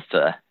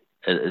alpha,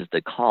 as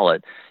they call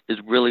it, is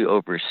really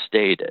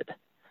overstated.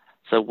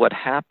 So what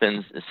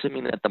happens,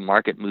 assuming that the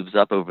market moves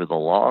up over the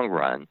long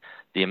run,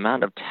 the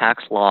amount of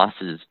tax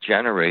losses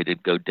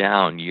generated go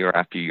down year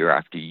after year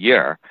after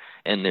year,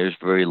 and there's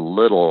very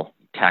little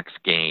tax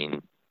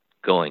gain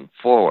going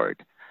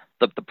forward.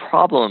 The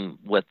problem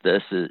with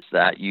this is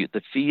that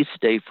the fees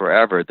stay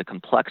forever, the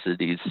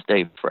complexities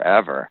stay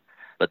forever,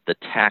 but the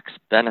tax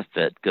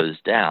benefit goes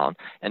down.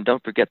 And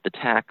don't forget, the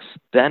tax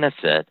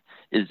benefit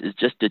is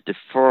just a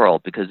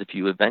deferral, because if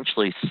you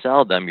eventually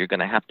sell them, you're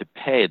going to have to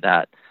pay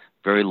that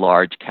very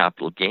large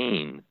capital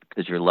gain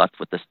because you're left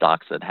with the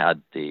stocks that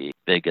had the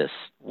biggest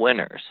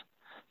winners.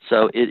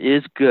 So it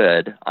is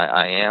good.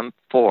 I am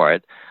for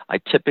it. I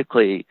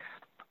typically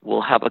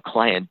will have a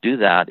client do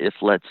that if,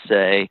 let's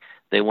say,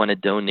 they want to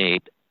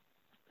donate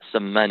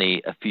some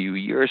money a few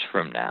years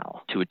from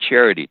now to a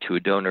charity, to a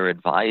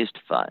donor-advised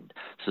fund.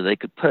 So they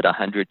could put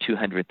 $100,000,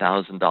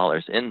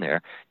 $200,000 in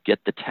there, get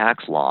the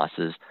tax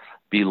losses,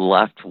 be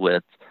left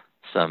with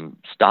some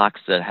stocks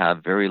that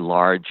have very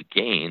large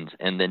gains,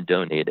 and then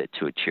donate it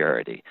to a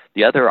charity.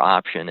 The other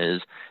option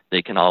is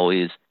they can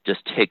always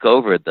just take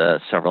over the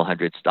several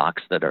hundred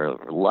stocks that are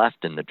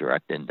left in the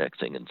direct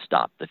indexing and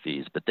stop the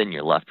fees, but then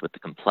you're left with the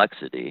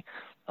complexity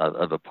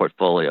of a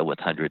portfolio with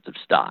hundreds of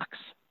stocks.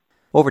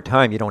 Over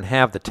time, you don't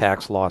have the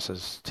tax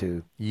losses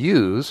to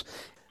use,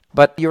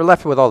 but you're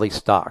left with all these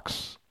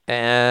stocks,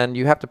 and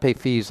you have to pay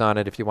fees on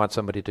it if you want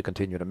somebody to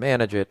continue to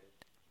manage it.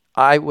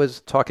 I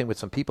was talking with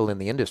some people in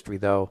the industry,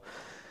 though.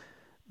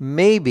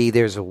 Maybe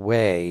there's a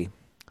way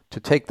to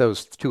take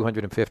those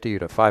 250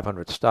 to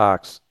 500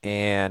 stocks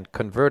and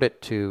convert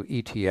it to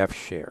ETF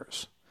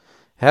shares.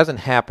 It hasn't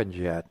happened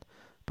yet,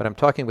 but I'm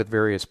talking with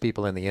various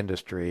people in the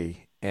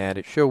industry, and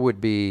it sure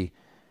would be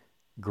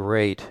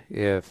great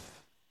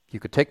if you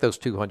could take those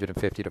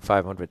 250 to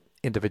 500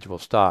 individual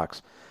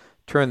stocks,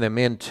 turn them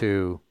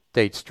into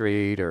State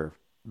Street or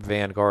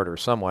Vanguard or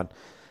someone,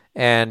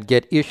 and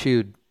get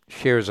issued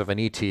shares of an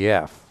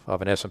ETF,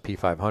 of an S&P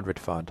 500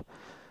 fund.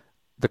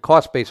 The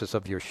cost basis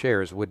of your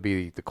shares would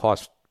be the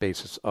cost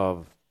basis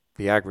of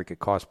the aggregate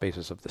cost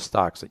basis of the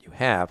stocks that you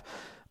have,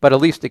 but at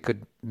least it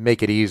could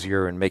make it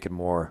easier and make it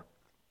more.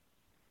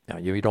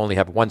 You'd only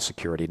have one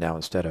security now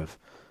instead of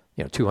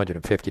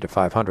 250 to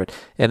 500,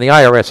 and the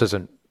IRS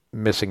isn't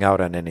missing out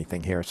on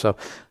anything here. So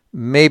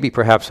maybe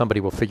perhaps somebody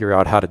will figure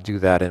out how to do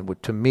that,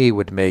 and to me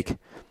would make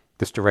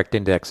this direct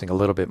indexing a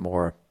little bit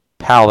more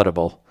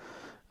palatable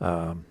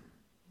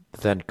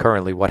than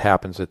currently what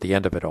happens at the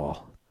end of it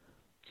all.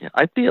 Yeah,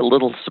 I'd be a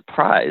little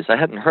surprised. I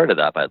hadn't heard of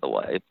that, by the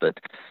way. But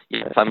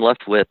if I'm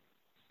left with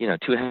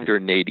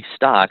 280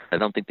 stocks, I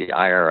don't think the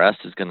IRS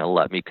is going to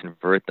let me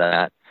convert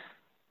that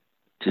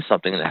to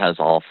something that has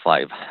all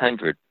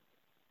 500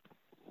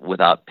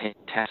 without paying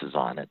taxes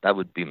on it. That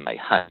would be my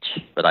hunch,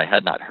 but I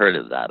had not heard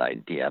of that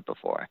idea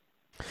before.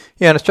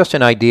 Yeah, and it's just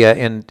an idea,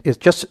 and it's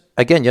just,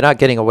 again, you're not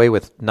getting away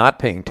with not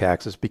paying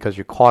taxes because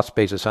your cost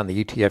basis on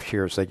the ETF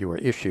shares that you were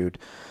issued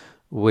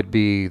would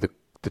be the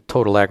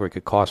total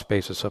aggregate cost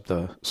basis of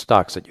the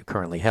stocks that you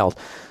currently held.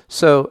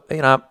 So,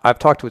 I've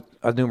talked with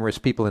numerous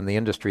people in the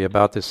industry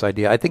about this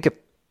idea. I think if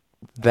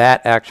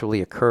that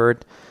actually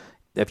occurred,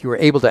 if you were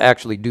able to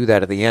actually do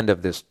that at the end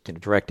of this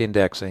direct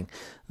indexing,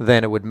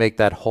 then it would make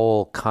that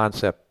whole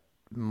concept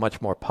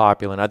much more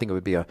popular, and I think it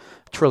would be a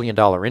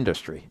trillion-dollar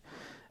industry.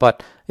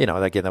 But,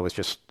 again, that was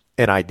just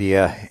an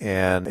idea,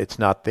 and it's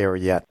not there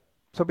yet.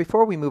 So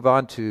before we move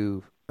on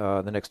to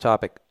the next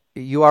topic,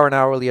 you are an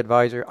hourly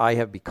advisor. I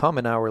have become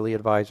an hourly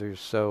advisor,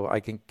 so I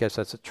can guess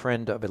that's a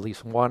trend of at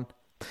least one.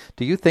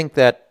 Do you think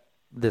that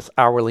this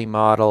hourly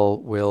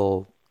model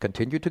will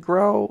continue to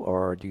grow,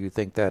 or do you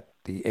think that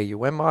the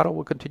AUM model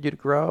will continue to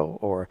grow,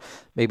 or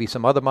maybe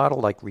some other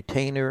model like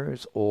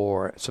retainers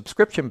or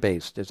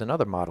subscription-based is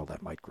another model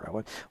that might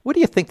grow? Where do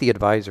you think the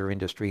advisor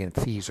industry and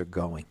fees are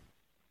going?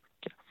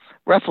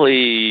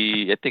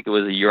 Roughly, I think it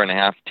was a year and a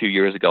half, 2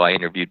 years ago, I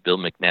interviewed Bill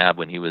McNabb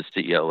when he was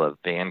CEO of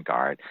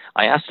Vanguard.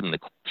 I asked him the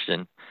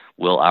question,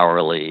 will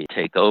hourly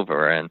take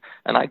over? And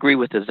I agree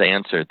with his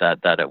answer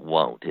that it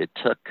won't. It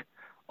took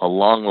a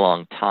long,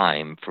 long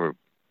time for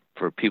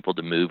people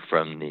to move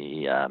from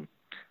the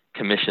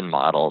commission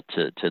model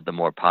to the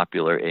more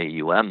popular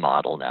AUM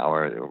model now,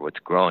 or what's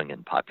growing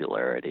in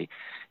popularity.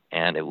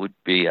 And it would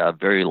be a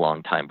very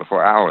long time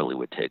before hourly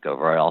would take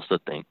over. I also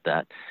think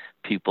that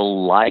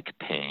people like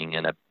paying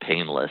in a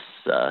painless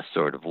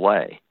sort of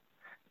way.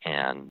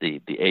 And the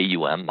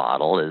AUM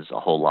model is a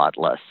whole lot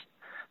less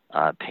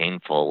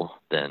painful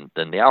than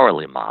the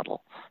hourly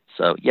model.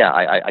 So, yeah,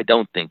 I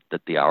don't think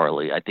that the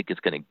hourly, I think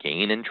it's going to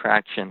gain in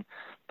traction,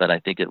 but I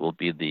think it will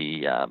be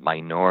the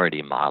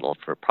minority model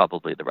for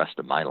probably the rest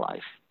of my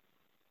life.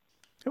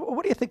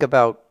 What do you think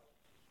about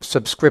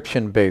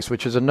subscription-based,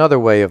 which is another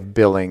way of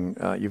billing?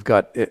 You've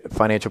got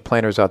financial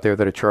planners out there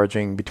that are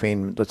charging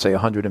between, let's say,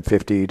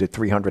 $150 to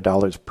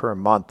 $300 per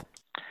month.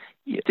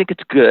 I think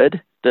it's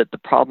good. The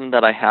problem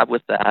that I have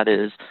with that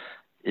is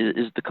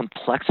the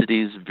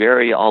complexities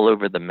vary all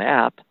over the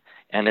map,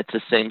 and it's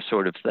the same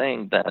sort of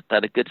thing that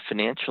a good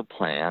financial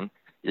plan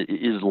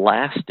is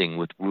lasting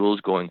with rules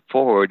going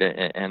forward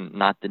and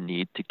not the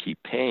need to keep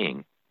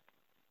paying.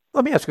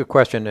 Let me ask you a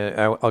question.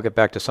 I'll get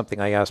back to something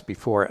I asked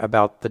before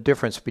about the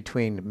difference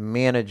between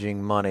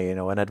managing money,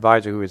 an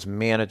advisor who is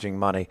managing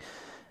money,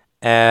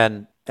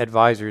 and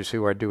advisors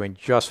who are doing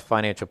just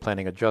financial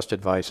planning or just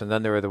advice, and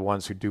then there are the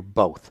ones who do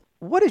both.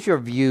 What is your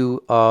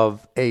view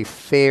of a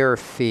fair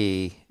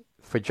fee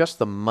for just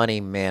the money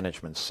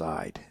management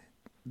side?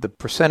 The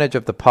percentage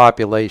of the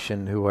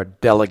population who are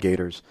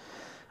delegators,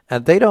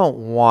 and they don't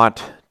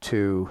want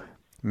to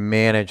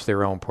manage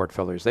their own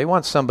portfolios. They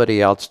want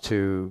somebody else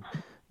to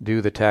do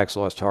the tax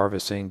loss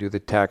harvesting, do the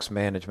tax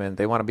management.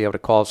 They want to be able to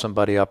call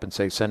somebody up and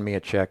say, send me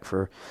a check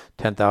for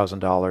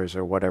 $10,000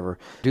 or whatever.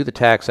 Do the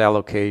tax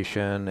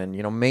allocation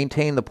and,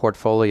 maintain the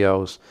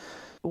portfolios.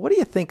 What do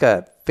you think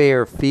a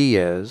fair fee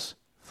is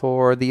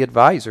for the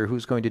advisor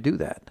who's going to do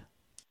that?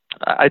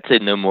 I'd say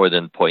no more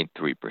than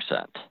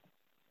 0.3%,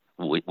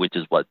 which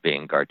is what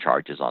Vanguard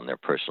charges on their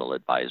personal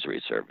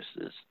advisory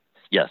services.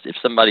 Yes, if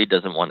somebody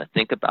doesn't want to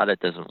think about it,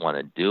 doesn't want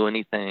to do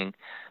anything,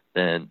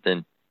 then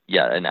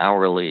yeah, an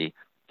hourly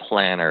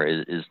planner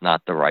is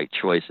not the right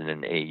choice, and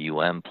an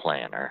AUM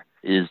planner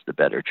is the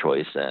better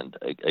choice. And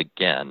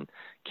again,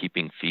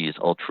 keeping fees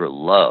ultra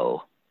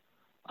low,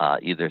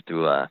 either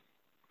through a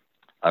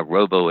a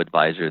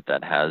robo-advisor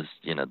that has,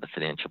 the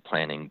financial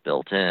planning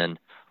built in,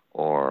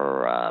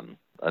 or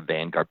a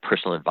Vanguard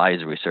personal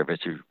advisory service,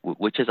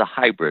 which is a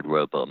hybrid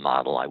robo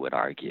model, I would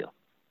argue.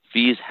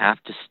 Fees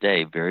have to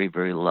stay very,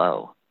 very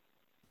low.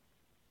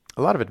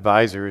 A lot of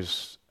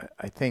advisors,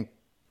 I think,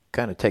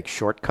 kind of take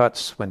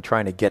shortcuts when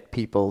trying to get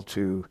people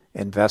to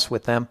invest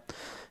with them.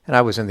 And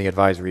I was in the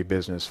advisory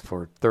business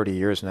for 30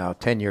 years now,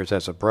 10 years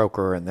as a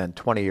broker, and then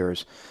 20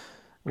 years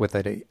with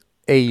an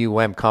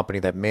AUM company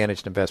that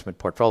managed investment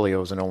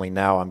portfolios, and only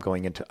now I'm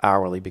going into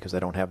hourly because I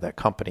don't have that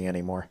company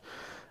anymore.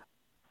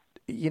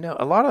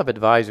 A lot of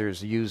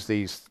advisors use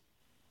these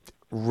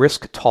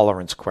risk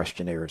tolerance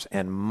questionnaires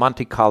and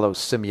Monte Carlo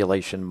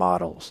simulation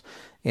models,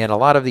 and a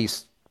lot of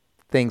these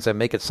things that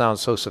make it sound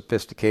so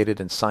sophisticated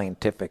and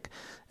scientific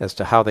as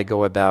to how they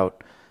go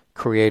about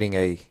creating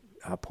a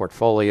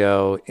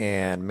portfolio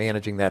and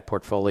managing that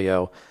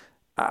portfolio.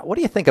 What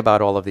do you think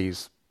about all of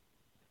these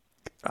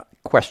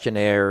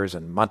questionnaires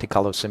and Monte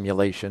Carlo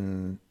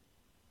simulation?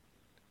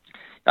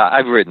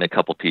 I've written a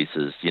couple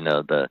pieces,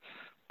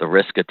 the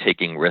risk of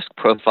taking risk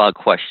profile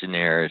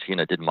questionnaires,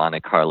 did Monte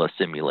Carlo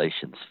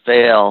simulations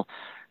fail?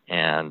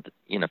 And,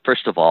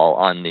 first of all,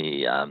 on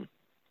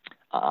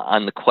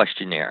the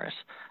questionnaires,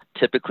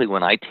 typically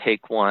when I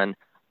take one,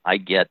 I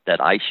get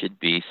that I should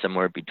be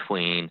somewhere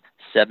between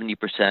 70%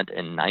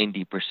 and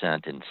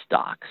 90% in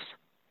stocks.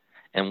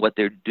 And what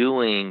they're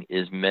doing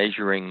is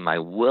measuring my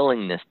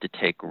willingness to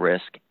take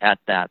risk at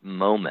that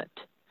moment.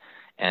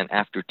 And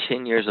after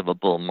 10 years of a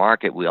bull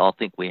market, we all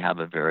think we have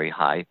a very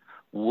high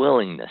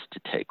willingness to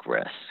take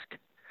risk.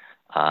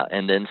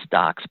 And then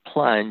stocks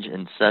plunge,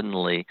 and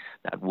suddenly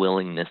that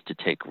willingness to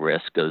take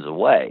risk goes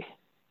away.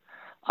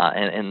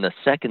 And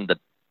the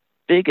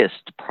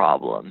biggest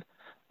problem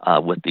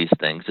with these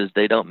things is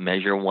they don't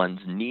measure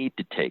one's need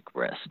to take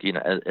risk.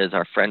 As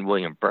our friend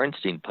William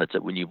Bernstein puts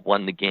it, when you've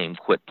won the game,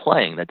 quit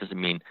playing. That doesn't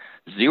mean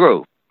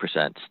 0%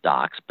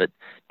 stocks, but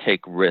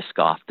take risk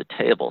off the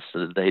table, so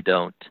that they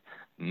don't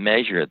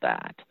measure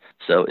that.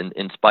 So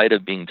in spite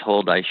of being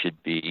told I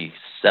should be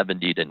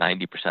 70 to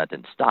 90%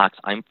 in stocks,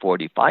 I'm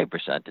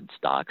 45% in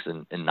stocks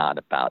and not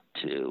about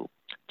to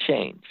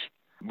change.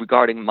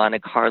 Regarding Monte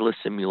Carlo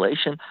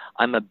simulation,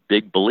 I'm a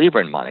big believer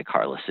in Monte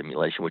Carlo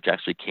simulation, which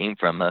actually came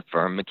from a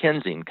firm,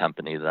 McKinsey &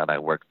 Company, that I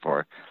worked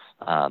for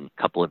a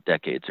couple of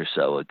decades or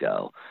so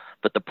ago.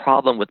 But the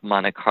problem with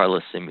Monte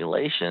Carlo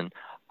simulation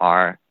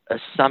are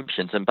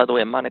assumptions. And by the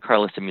way, a Monte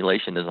Carlo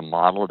simulation is a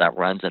model that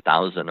runs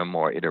 1,000 or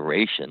more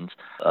iterations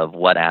of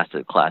what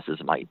asset classes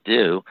might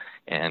do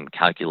and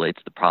calculates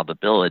the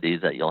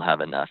probabilities that you'll have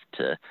enough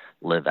to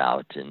live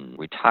out in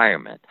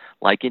retirement.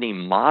 Like any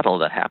model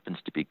that happens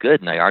to be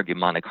good, and I argue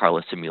Monte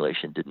Carlo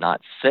simulation did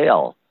not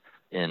fail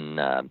in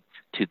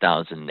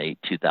 2008,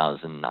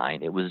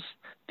 2009. It was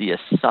the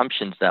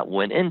assumptions that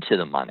went into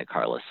the Monte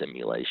Carlo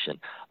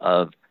simulation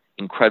of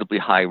incredibly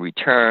high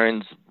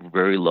returns,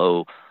 very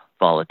low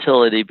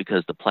volatility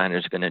because the planner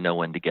is going to know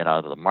when to get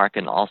out of the market,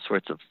 and all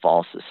sorts of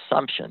false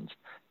assumptions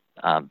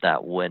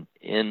that went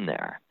in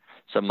there.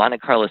 So Monte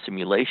Carlo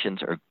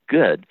simulations are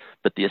good,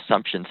 but the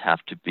assumptions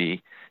have to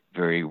be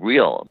very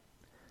real.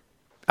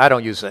 I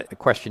don't use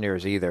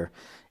questionnaires either.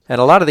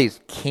 And a lot of these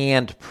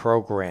canned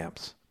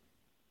programs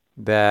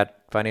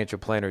that financial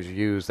planners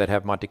use that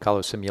have Monte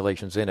Carlo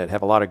simulations in it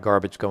have a lot of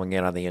garbage going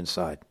in on the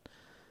inside.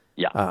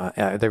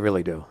 Yeah. They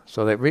really do.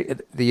 So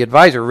the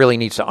advisor really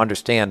needs to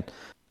understand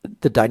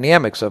the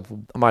dynamics of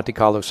Monte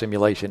Carlo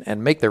simulation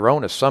and make their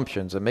own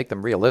assumptions and make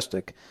them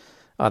realistic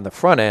on the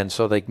front end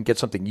so they can get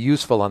something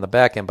useful on the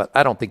back end. But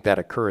I don't think that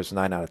occurs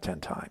 9 out of 10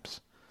 times.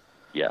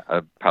 Yeah,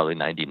 probably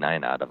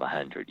 99 out of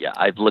 100. Yeah,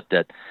 I've looked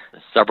at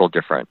several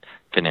different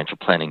financial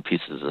planning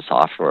pieces of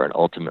software and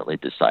ultimately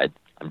decide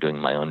I'm doing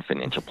my own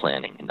financial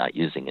planning and not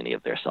using any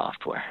of their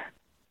software.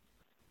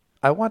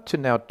 I want to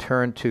now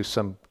turn to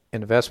some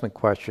investment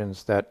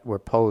questions that were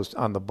posed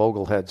on the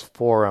Bogleheads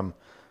forum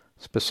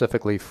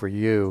specifically for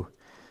you,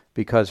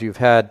 because you've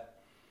had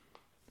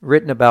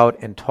written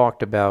about and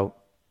talked about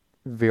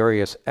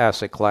various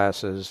asset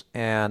classes,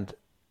 and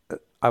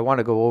I want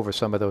to go over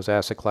some of those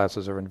asset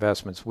classes or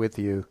investments with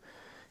you,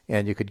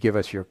 and you could give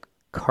us your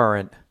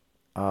current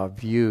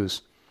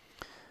views.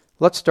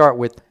 Let's start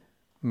with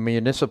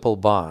municipal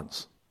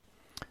bonds.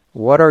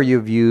 What are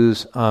your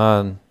views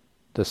on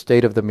the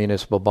state of the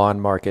municipal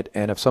bond market,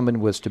 and if someone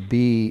was to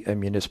be a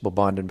municipal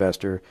bond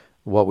investor,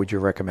 what would you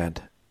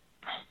recommend?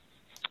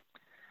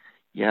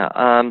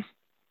 Yeah.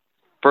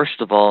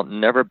 First of all,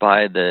 never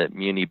buy the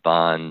muni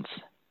bonds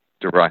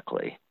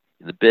directly.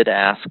 The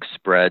bid-ask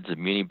spreads of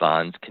muni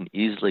bonds can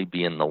easily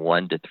be in the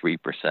 1% to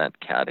 3%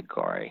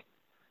 category.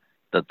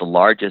 The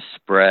largest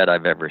spread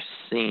I've ever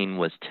seen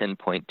was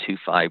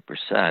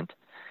 10.25%.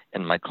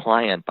 And my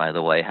client, by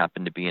the way,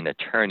 happened to be an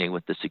attorney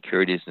with the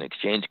Securities and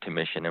Exchange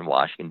Commission in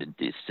Washington,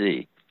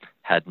 D.C.,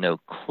 had no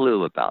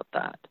clue about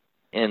that.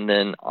 And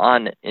then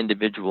on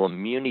individual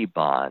muni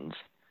bonds,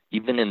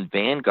 even in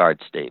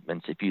Vanguard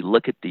statements, if you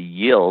look at the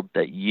yield,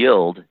 that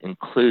yield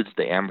includes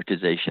the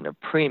amortization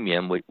of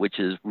premium, which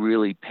is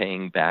really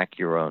paying back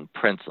your own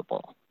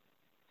principal.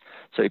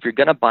 So if you're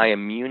going to buy a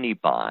muni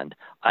bond,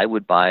 I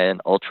would buy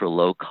an ultra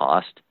low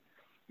cost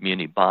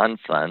muni bond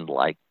fund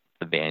like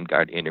the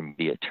Vanguard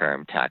Intermediate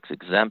Term Tax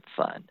Exempt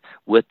Fund.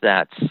 With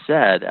that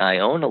said, I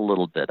own a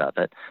little bit of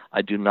it.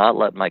 I do not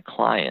let my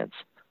clients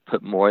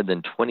put more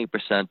than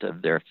 20%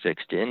 of their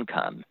fixed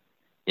income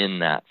in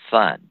that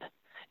fund.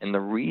 And the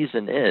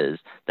reason is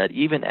that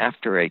even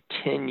after a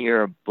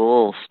 10-year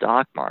bull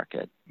stock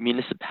market,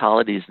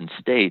 municipalities and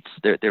states,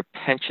 their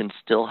pensions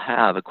still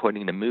have,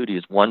 according to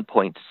Moody's,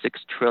 $1.6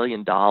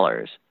 trillion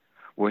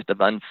worth of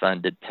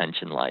unfunded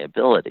pension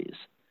liabilities.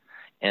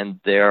 And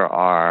there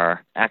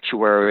are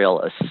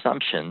actuarial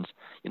assumptions,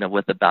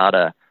 with about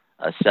a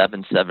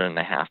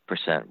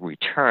 7.5%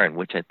 return,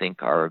 which I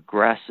think are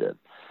aggressive,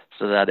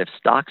 so that if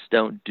stocks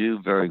don't do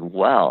very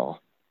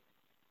well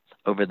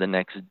over the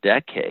next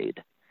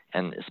decade,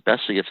 and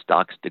especially if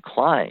stocks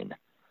decline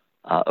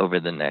over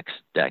the next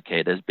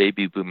decade, as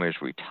baby boomers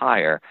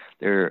retire,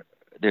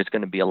 there's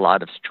going to be a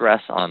lot of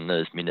stress on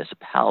those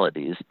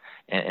municipalities,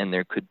 and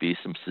there could be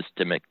some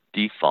systemic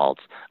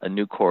defaults, a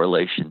new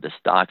correlation to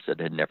stocks that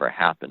had never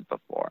happened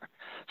before.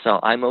 So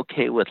I'm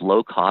okay with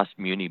low-cost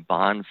muni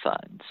bond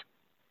funds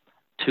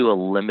to a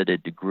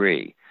limited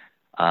degree.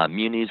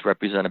 Munis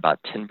represent about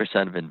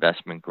 10% of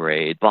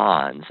investment-grade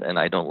bonds, and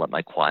I don't let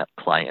my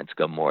clients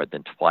go more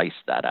than twice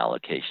that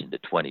allocation to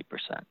 20%.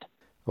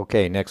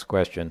 Okay, next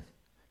question.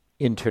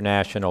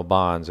 International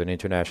bonds and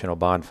international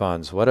bond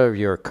funds. What are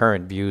your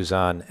current views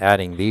on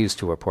adding these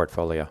to a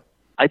portfolio?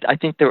 I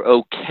think they're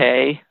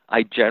okay.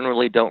 I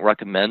generally don't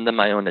recommend them.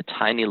 I own a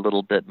tiny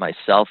little bit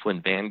myself.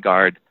 When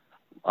Vanguard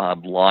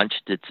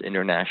launched its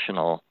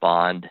international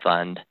bond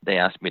fund, they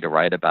asked me to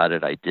write about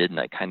it. I did, and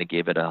I kind of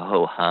gave it a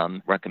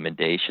ho-hum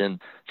recommendation.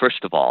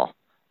 First of all,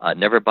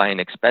 never buy an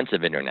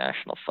expensive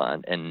international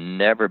fund, and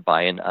never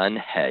buy an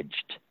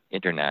unhedged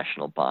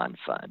international bond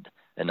fund.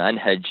 An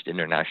unhedged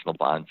international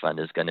bond fund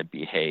is going to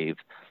behave,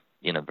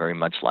 very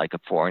much like a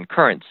foreign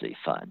currency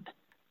fund.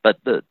 But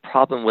the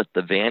problem with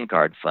the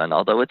Vanguard fund,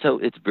 although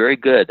it's very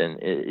good and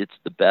it's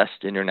the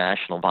best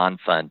international bond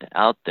fund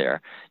out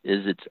there,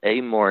 is it's A,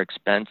 more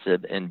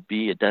expensive, and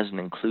B, it doesn't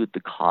include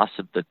the cost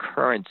of the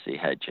currency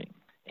hedging.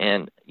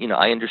 And,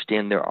 I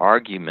understand their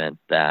argument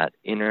that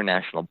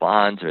international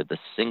bonds are the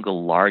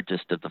single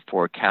largest of the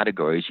four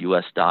categories: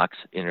 U.S. stocks,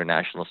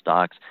 international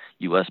stocks,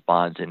 U.S.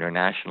 bonds,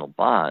 international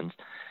bonds.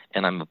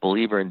 And I'm a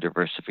believer in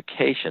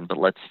diversification, but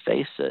let's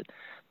face it,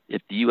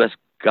 if the U.S.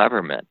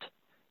 government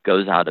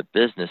goes out of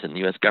business and the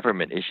U.S.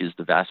 government issues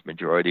the vast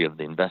majority of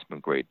the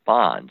investment-grade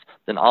bonds,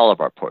 then all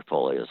of our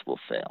portfolios will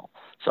fail.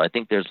 So I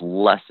think there's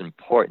less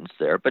importance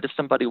there. But if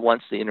somebody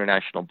wants the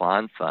international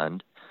bond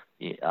fund,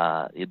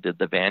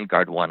 the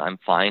Vanguard one, I'm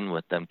fine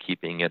with them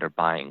keeping it or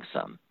buying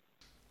some.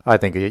 I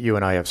think you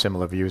and I have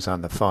similar views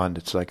on the fund.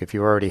 It's like if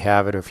you already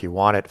have it or if you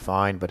want it,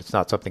 fine, but it's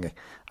not something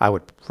I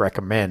would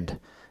recommend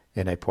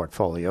in a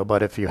portfolio.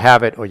 But if you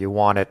have it or you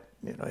want it,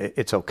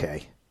 it's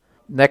okay.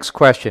 Next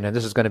question, and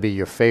this is going to be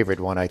your favorite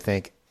one, I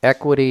think.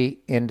 Equity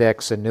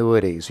index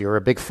annuities. You're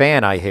a big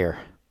fan, I hear.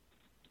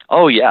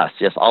 Oh, yes.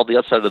 All the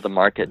upside of the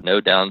market, no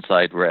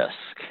downside risk.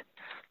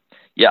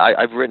 Yeah,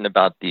 I've written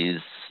about these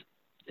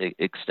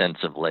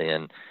extensively,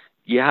 and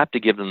you have to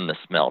give them the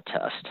smell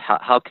test.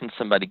 How can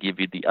somebody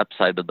give you the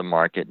upside of the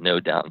market, no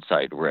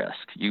downside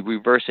risk? You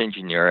reverse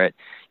engineer it.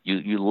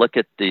 You look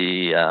at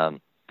the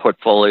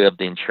portfolio of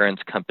the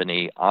insurance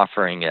company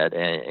offering it,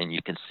 and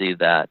you can see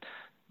that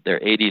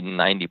they're 80 to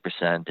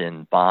 90%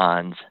 in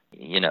bonds,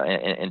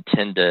 and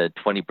 10 to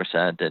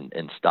 20%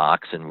 in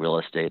stocks and real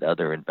estate,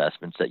 other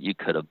investments that you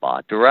could have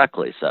bought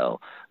directly. So,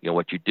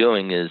 what you're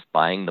doing is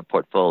buying the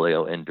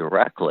portfolio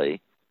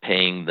indirectly,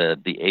 paying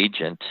the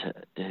agent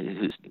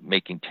who's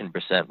making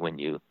 10% when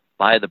you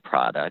buy the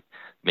product,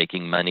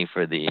 making money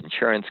for the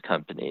insurance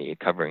company,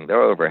 covering their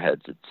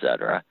overheads, et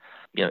cetera.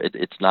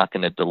 It's not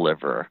going to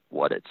deliver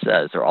what it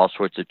says. There are all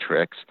sorts of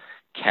tricks.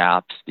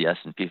 Caps, the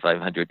S&P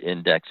 500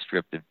 index,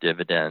 strip of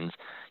dividends.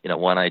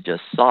 One I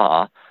just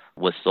saw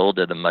was sold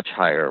at a much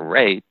higher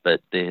rate,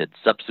 but they had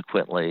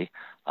subsequently,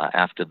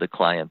 after the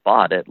client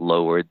bought it,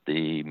 lowered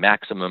the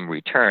maximum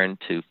return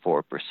to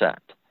 4%.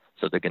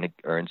 So they're going to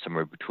earn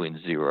somewhere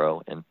between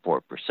 0 and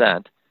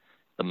 4%.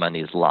 The money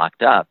is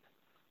locked up.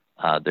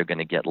 They're going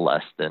to get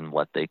less than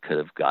what they could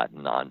have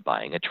gotten on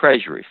buying a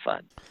treasury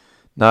fund.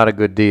 Not a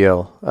good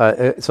deal.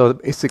 So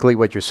basically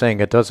what you're saying,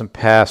 it doesn't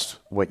pass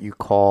what you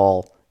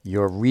call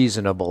your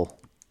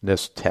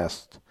reasonableness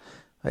test.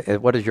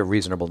 What is your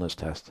reasonableness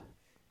test?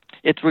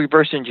 It's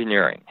reverse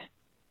engineering.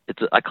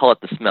 I call it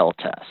the smell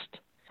test.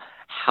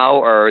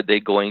 How are they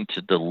going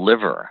to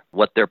deliver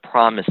what they're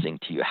promising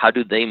to you? How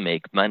do they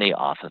make money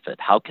off of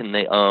it? How can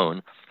they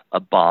own a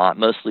bond,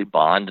 mostly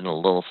bond and a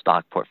little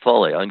stock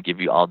portfolio, and give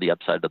you all the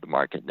upside of the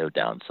market, no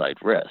downside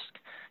risk?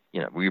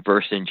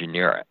 Reverse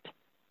engineer it.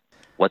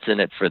 What's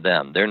in it for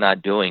them? They're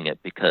not doing it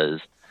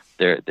because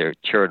they're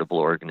charitable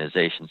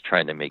organizations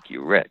trying to make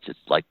you rich. It's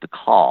like the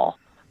call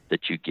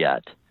that you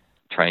get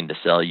trying to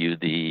sell you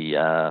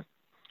the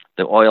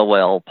oil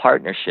well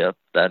partnership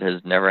that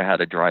has never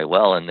had a dry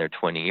well in their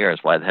 20 years.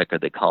 Why the heck are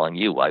they calling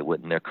you? Why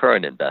wouldn't their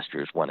current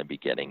investors want to be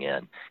getting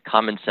in?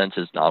 Common sense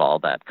is not all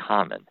that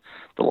common.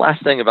 The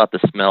last thing about the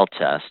smell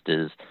test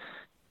is,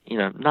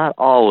 not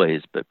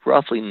always, but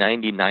roughly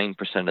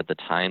 99% of the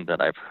time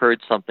that I've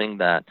heard something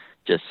that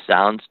just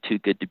sounds too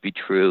good to be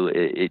true,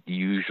 it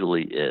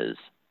usually is.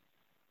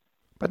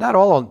 But not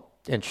all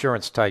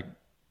insurance type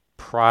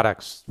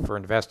products for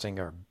investing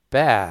are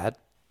bad.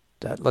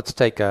 Let's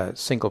take a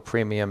single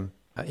premium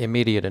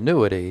immediate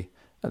annuity.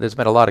 There's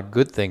been a lot of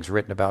good things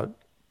written about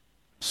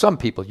some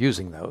people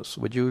using those.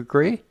 Would you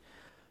agree?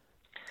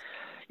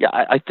 Yeah,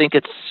 I think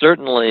it's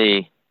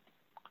certainly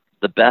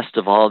the best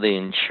of all the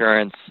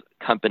insurance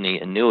company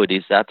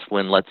annuities. That's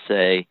when, let's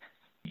say,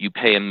 you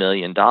pay $1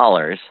 million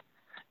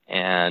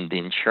and the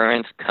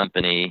insurance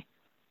company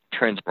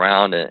turns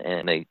around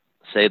and they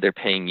say they're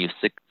paying you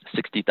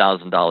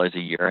 $60,000 a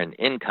year in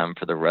income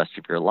for the rest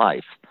of your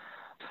life.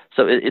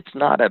 So it's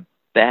not a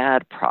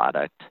bad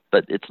product,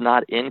 but it's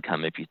not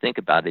income. If you think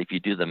about it, if you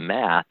do the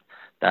math,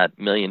 that $1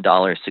 million,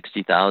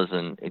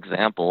 60,000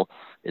 example,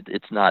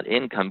 it's not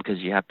income because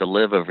you have to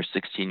live over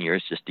 16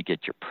 years just to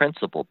get your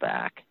principal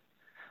back.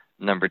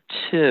 Number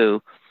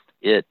two,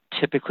 it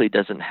typically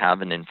doesn't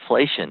have an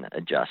inflation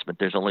adjustment.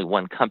 There's only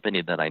one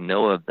company that I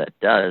know of that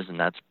does, and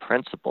that's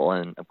Principal.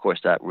 And of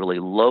course, that really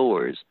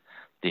lowers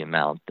the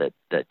amount that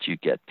you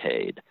get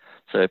paid.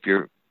 So if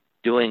you're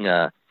doing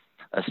a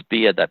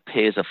SPIA that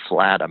pays a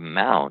flat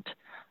amount,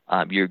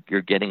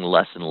 you're getting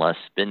less and less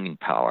spending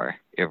power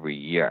every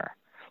year.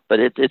 But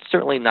it's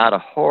certainly not a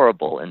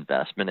horrible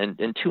investment.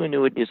 And two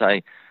annuities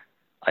I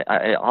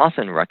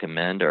often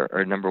recommend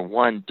are number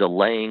one,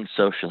 delaying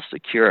Social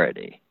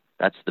Security.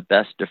 That's the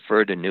best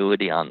deferred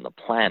annuity on the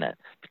planet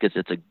because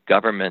it's a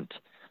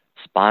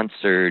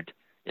government-sponsored,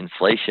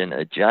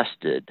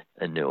 inflation-adjusted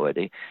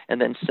annuity. And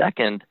then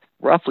second,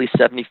 roughly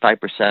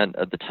 75%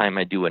 of the time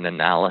I do an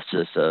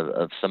analysis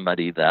of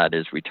somebody that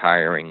is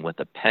retiring with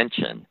a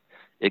pension,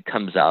 it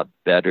comes out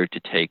better to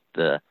take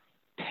the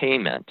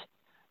payment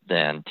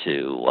than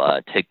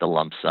to take the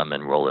lump sum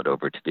and roll it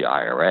over to the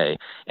IRA.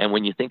 And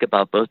when you think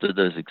about both of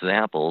those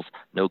examples,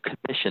 no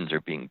commissions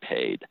are being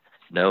paid.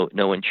 No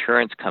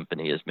insurance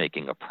company is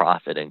making a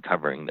profit and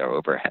covering their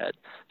overhead.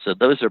 So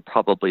those are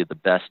probably the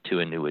best two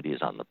annuities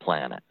on the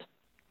planet.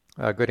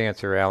 Good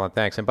answer, Alan.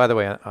 Thanks. And by the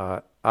way,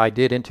 I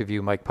did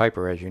interview Mike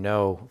Piper, as you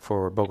know,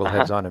 for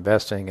Bogleheads on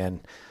Investing,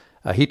 and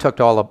he talked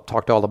all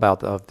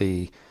about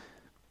the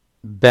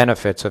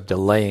benefits of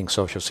delaying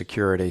Social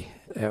Security.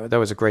 That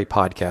was a great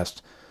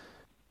podcast.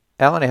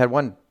 Alan, I had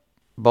one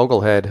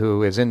Boglehead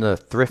who is in the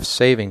Thrift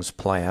Savings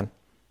Plan,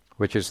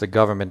 which is the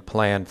government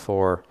plan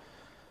for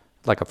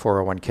like a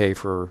 401k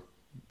for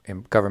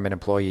government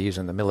employees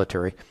in the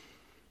military.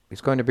 He's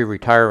going to be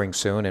retiring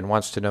soon and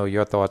wants to know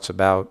your thoughts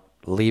about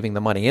leaving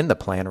the money in the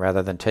plan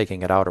rather than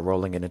taking it out or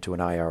rolling it into an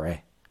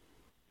IRA.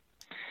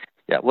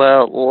 Yeah,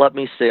 well, let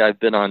me say I've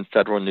been on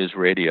Federal News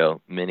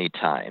Radio many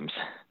times.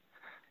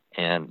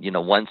 And,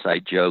 once I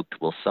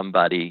joked, will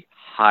somebody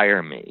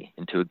hire me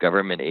into a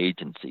government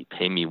agency,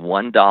 pay me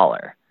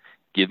 $1,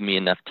 give me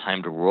enough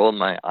time to roll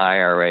my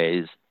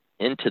IRAs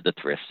into the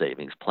Thrift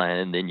Savings Plan,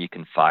 and then you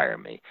can fire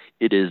me.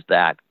 It is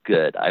that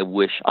good. I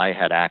wish I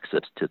had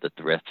access to the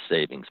Thrift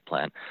Savings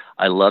Plan.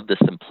 I love the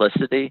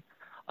simplicity.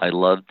 I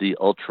love the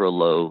ultra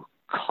low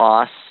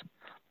costs.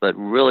 But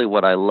really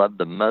what I love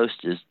the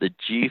most is the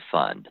G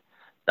Fund.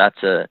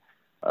 That's a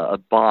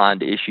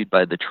bond issued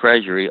by the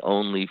Treasury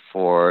only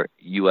for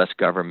U.S.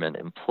 government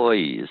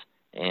employees.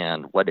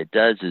 And what it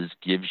does is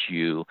gives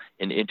you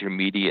an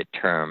intermediate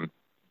term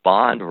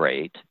bond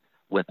rate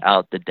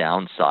without the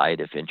downside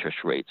if interest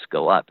rates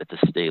go up. It's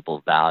a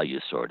stable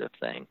value sort of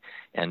thing.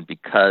 And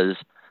because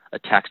a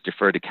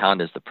tax-deferred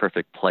account is the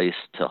perfect place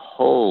to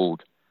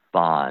hold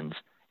bonds,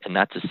 and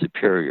that's a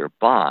superior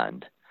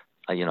bond,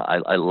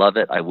 I love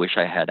it. I wish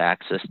I had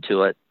access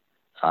to it.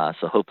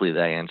 So hopefully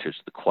that answers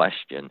the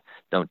question.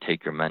 Don't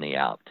take your money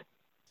out.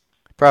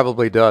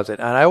 Probably does.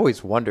 And I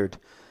always wondered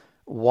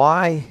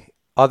why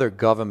other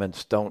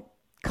governments don't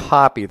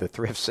copy the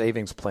Thrift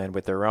Savings Plan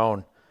with their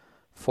own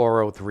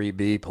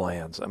 403B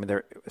plans. I mean,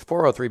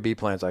 403B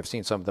plans, I've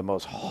seen some of the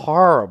most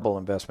horrible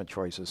investment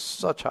choices,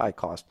 such high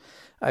cost.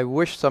 I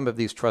wish some of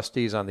these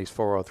trustees on these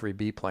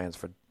 403B plans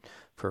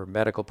for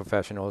medical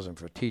professionals and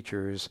for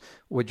teachers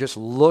would just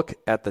look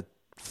at the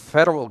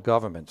federal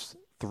government's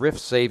Thrift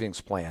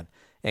Savings Plan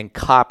and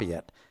copy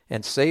it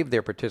and save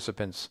their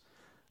participants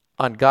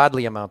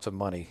ungodly amounts of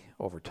money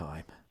over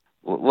time.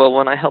 Well,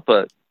 when I help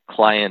a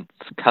client's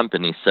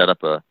company set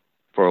up a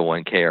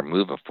 401k or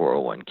move a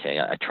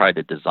 401k, I try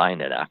to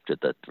design it after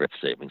the Thrift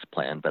Savings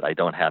Plan, but I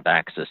don't have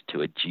access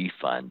to a G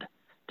Fund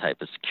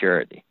type of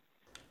security.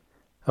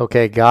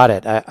 Okay, got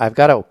it. I've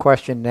got a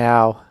question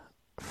now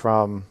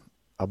from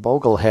a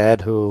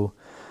Boglehead who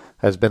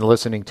has been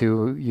listening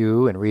to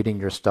you and reading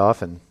your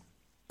stuff and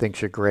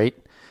thinks you're great,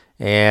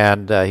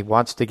 and he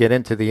wants to get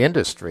into the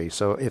industry.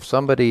 So if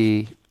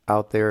somebody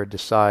out there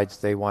decides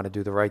they want to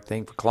do the right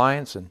thing for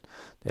clients and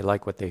they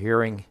like what they're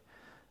hearing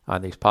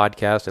on these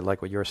podcasts, they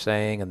like what you're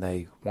saying, and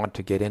they want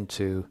to get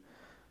into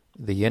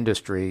the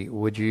industry.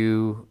 Would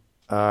you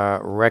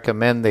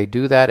recommend they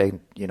do that? And,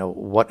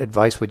 what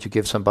advice would you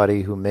give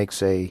somebody who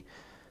makes a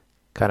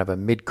kind of a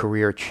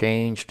mid-career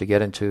change to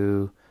get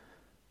into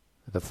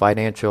the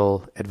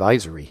financial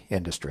advisory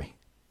industry?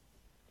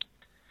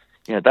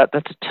 Yeah, that's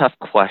a tough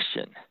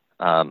question.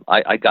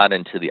 I got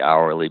into the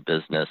hourly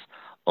business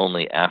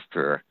only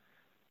after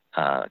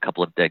a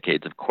couple of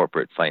decades of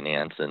corporate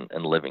finance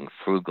and living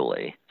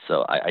frugally.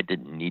 So I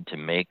didn't need to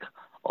make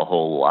a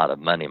whole lot of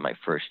money my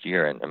first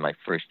year. And in my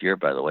first year,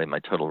 by the way, my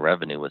total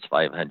revenue was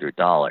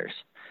 $500.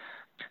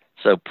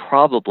 So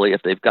probably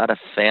if they've got a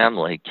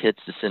family, kids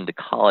to send to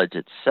college,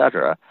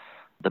 etc.,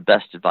 the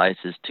best advice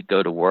is to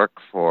go to work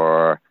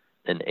for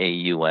an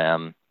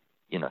AUM,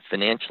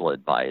 financial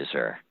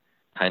advisor,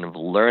 kind of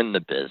learn the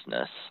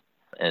business,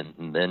 and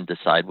then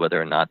decide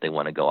whether or not they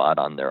want to go out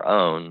on their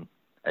own.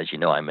 As you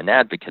know, I'm an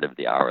advocate of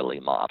the hourly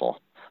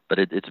model, but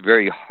it's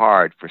very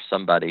hard for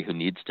somebody who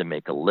needs to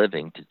make a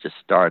living to just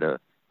start a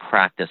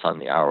practice on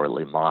the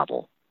hourly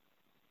model.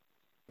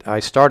 I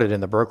started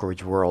in the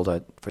brokerage world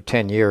for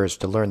 10 years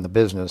to learn the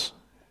business,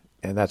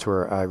 and that's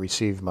where I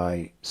received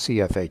my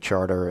CFA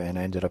charter and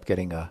I ended up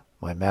getting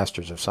my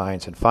Master's of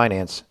Science in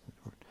Finance.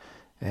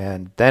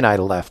 And then I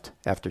left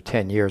after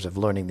 10 years of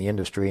learning the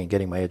industry and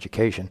getting my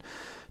education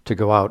to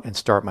go out and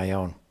start my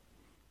own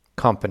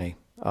company,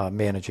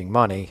 managing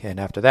money. And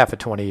after that, for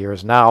 20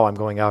 years, now I'm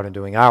going out and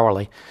doing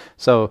hourly.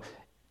 So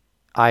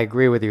I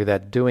agree with you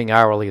that doing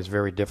hourly is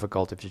very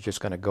difficult if you're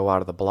just going to go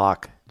out of the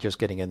block, just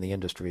getting in the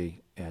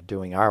industry,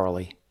 doing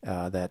hourly.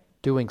 That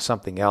doing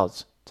something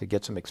else to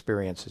get some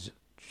experience is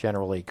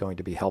generally going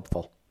to be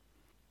helpful.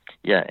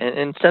 Yeah, and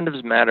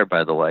incentives matter,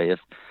 by the way.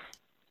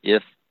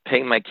 If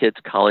paying my kids'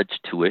 college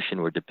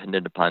tuition were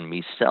dependent upon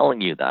me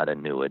selling you that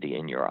annuity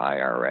in your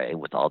IRA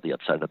with all the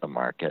upside of the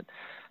market,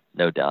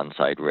 no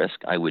downside risk,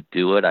 I would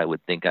do it. I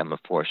would think I'm a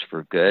force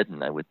for good,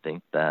 and I would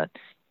think that,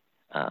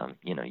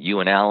 you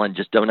and Alan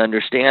just don't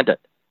understand it.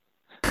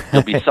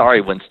 You'll be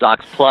sorry when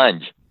stocks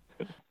plunge.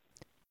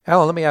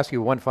 Alan, let me ask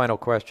you one final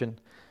question.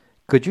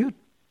 Could you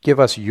give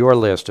us your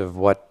list of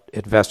what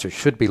investors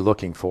should be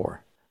looking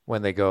for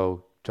when they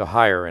go to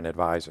hire an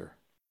advisor?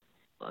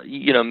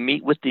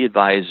 Meet with the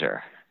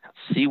advisor.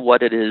 See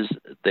what it is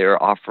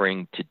they're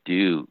offering to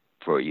do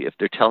for you. If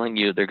they're telling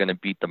you they're going to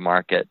beat the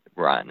market,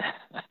 run.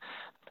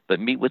 But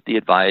meet with the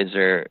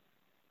advisor.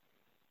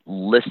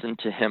 Listen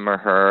to him or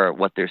her,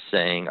 what they're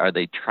saying. Are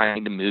they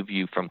trying to move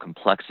you from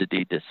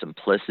complexity to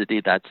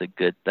simplicity? That's a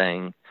good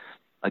thing.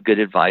 A good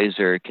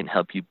advisor can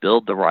help you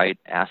build the right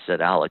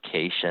asset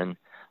allocation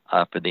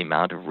for the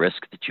amount of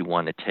risk that you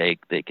want to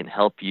take. They can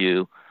help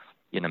you,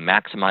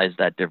 maximize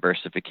that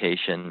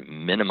diversification,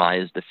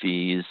 minimize the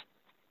fees.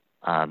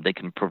 They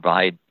can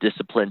provide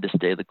discipline to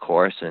stay the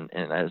course. And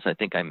as I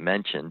think I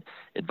mentioned,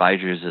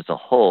 advisors as a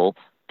whole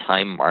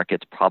time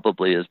markets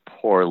probably as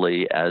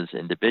poorly as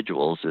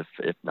individuals,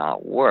 if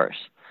not worse.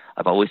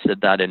 I've always said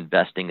that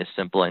investing is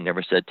simple. I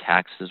never said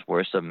tax is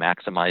worse, so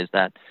maximize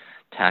that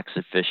tax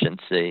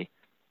efficiency.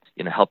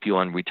 Help you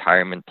on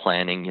retirement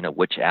planning,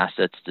 which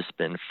assets to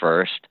spend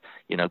first.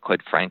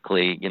 Quite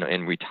frankly,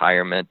 in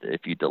retirement,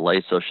 if you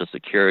delay Social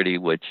Security,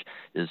 which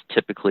is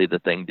typically the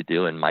thing to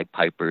do, and Mike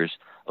Piper's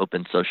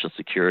open Social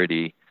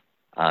Security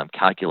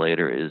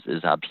calculator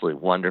is absolutely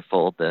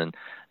wonderful, then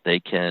they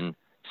can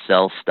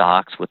sell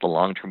stocks with a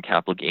long-term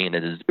capital gain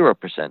at a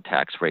 0%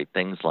 tax rate,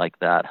 things like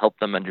that. Help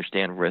them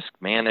understand risk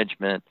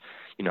management,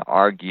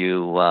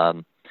 argue.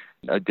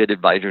 A good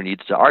advisor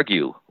needs to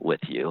argue with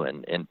you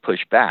and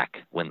push back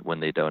when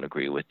they don't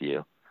agree with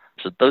you.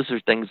 So those are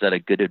things that a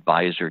good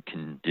advisor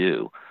can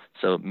do.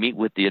 So meet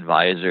with the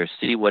advisor,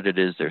 see what it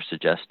is they're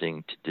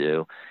suggesting to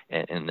do,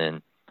 and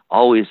then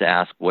always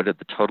ask, what are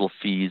the total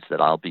fees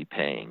that I'll be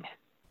paying?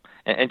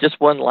 And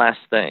just one last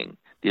thing.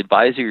 The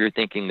advisor you're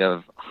thinking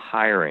of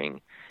hiring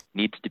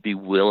needs to be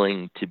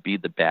willing to be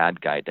the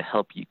bad guy to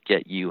help you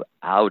get you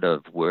out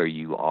of where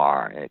you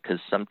are, because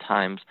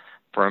sometimes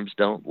firms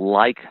don't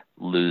like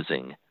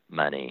losing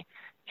money,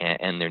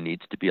 and there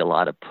needs to be a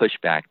lot of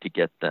pushback to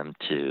get them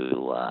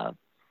to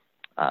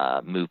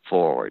move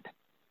forward.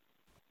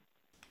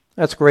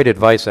 That's great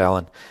advice,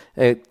 Alan.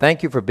 Hey,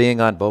 thank you for being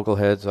on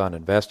Bogleheads on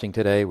Investing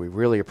today. We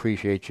really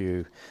appreciate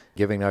you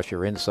giving us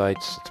your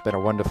insights. It's been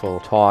a wonderful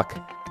talk.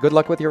 Good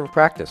luck with your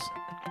practice.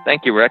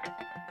 Thank you, Rick.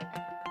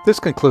 This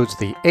concludes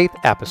the 8th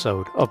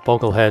episode of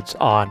Bogleheads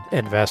on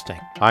Investing.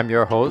 I'm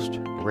your host,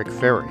 Rick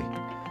Ferry.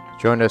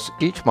 Join us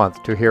each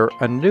month to hear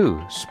a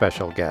new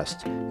special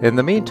guest. In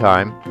the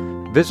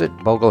meantime, visit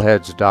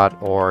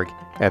bogleheads.org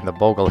and the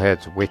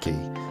Bogleheads Wiki.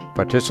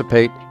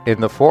 Participate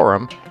in the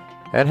forum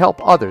and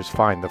help others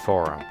find the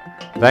forum.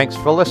 Thanks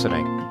for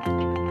listening.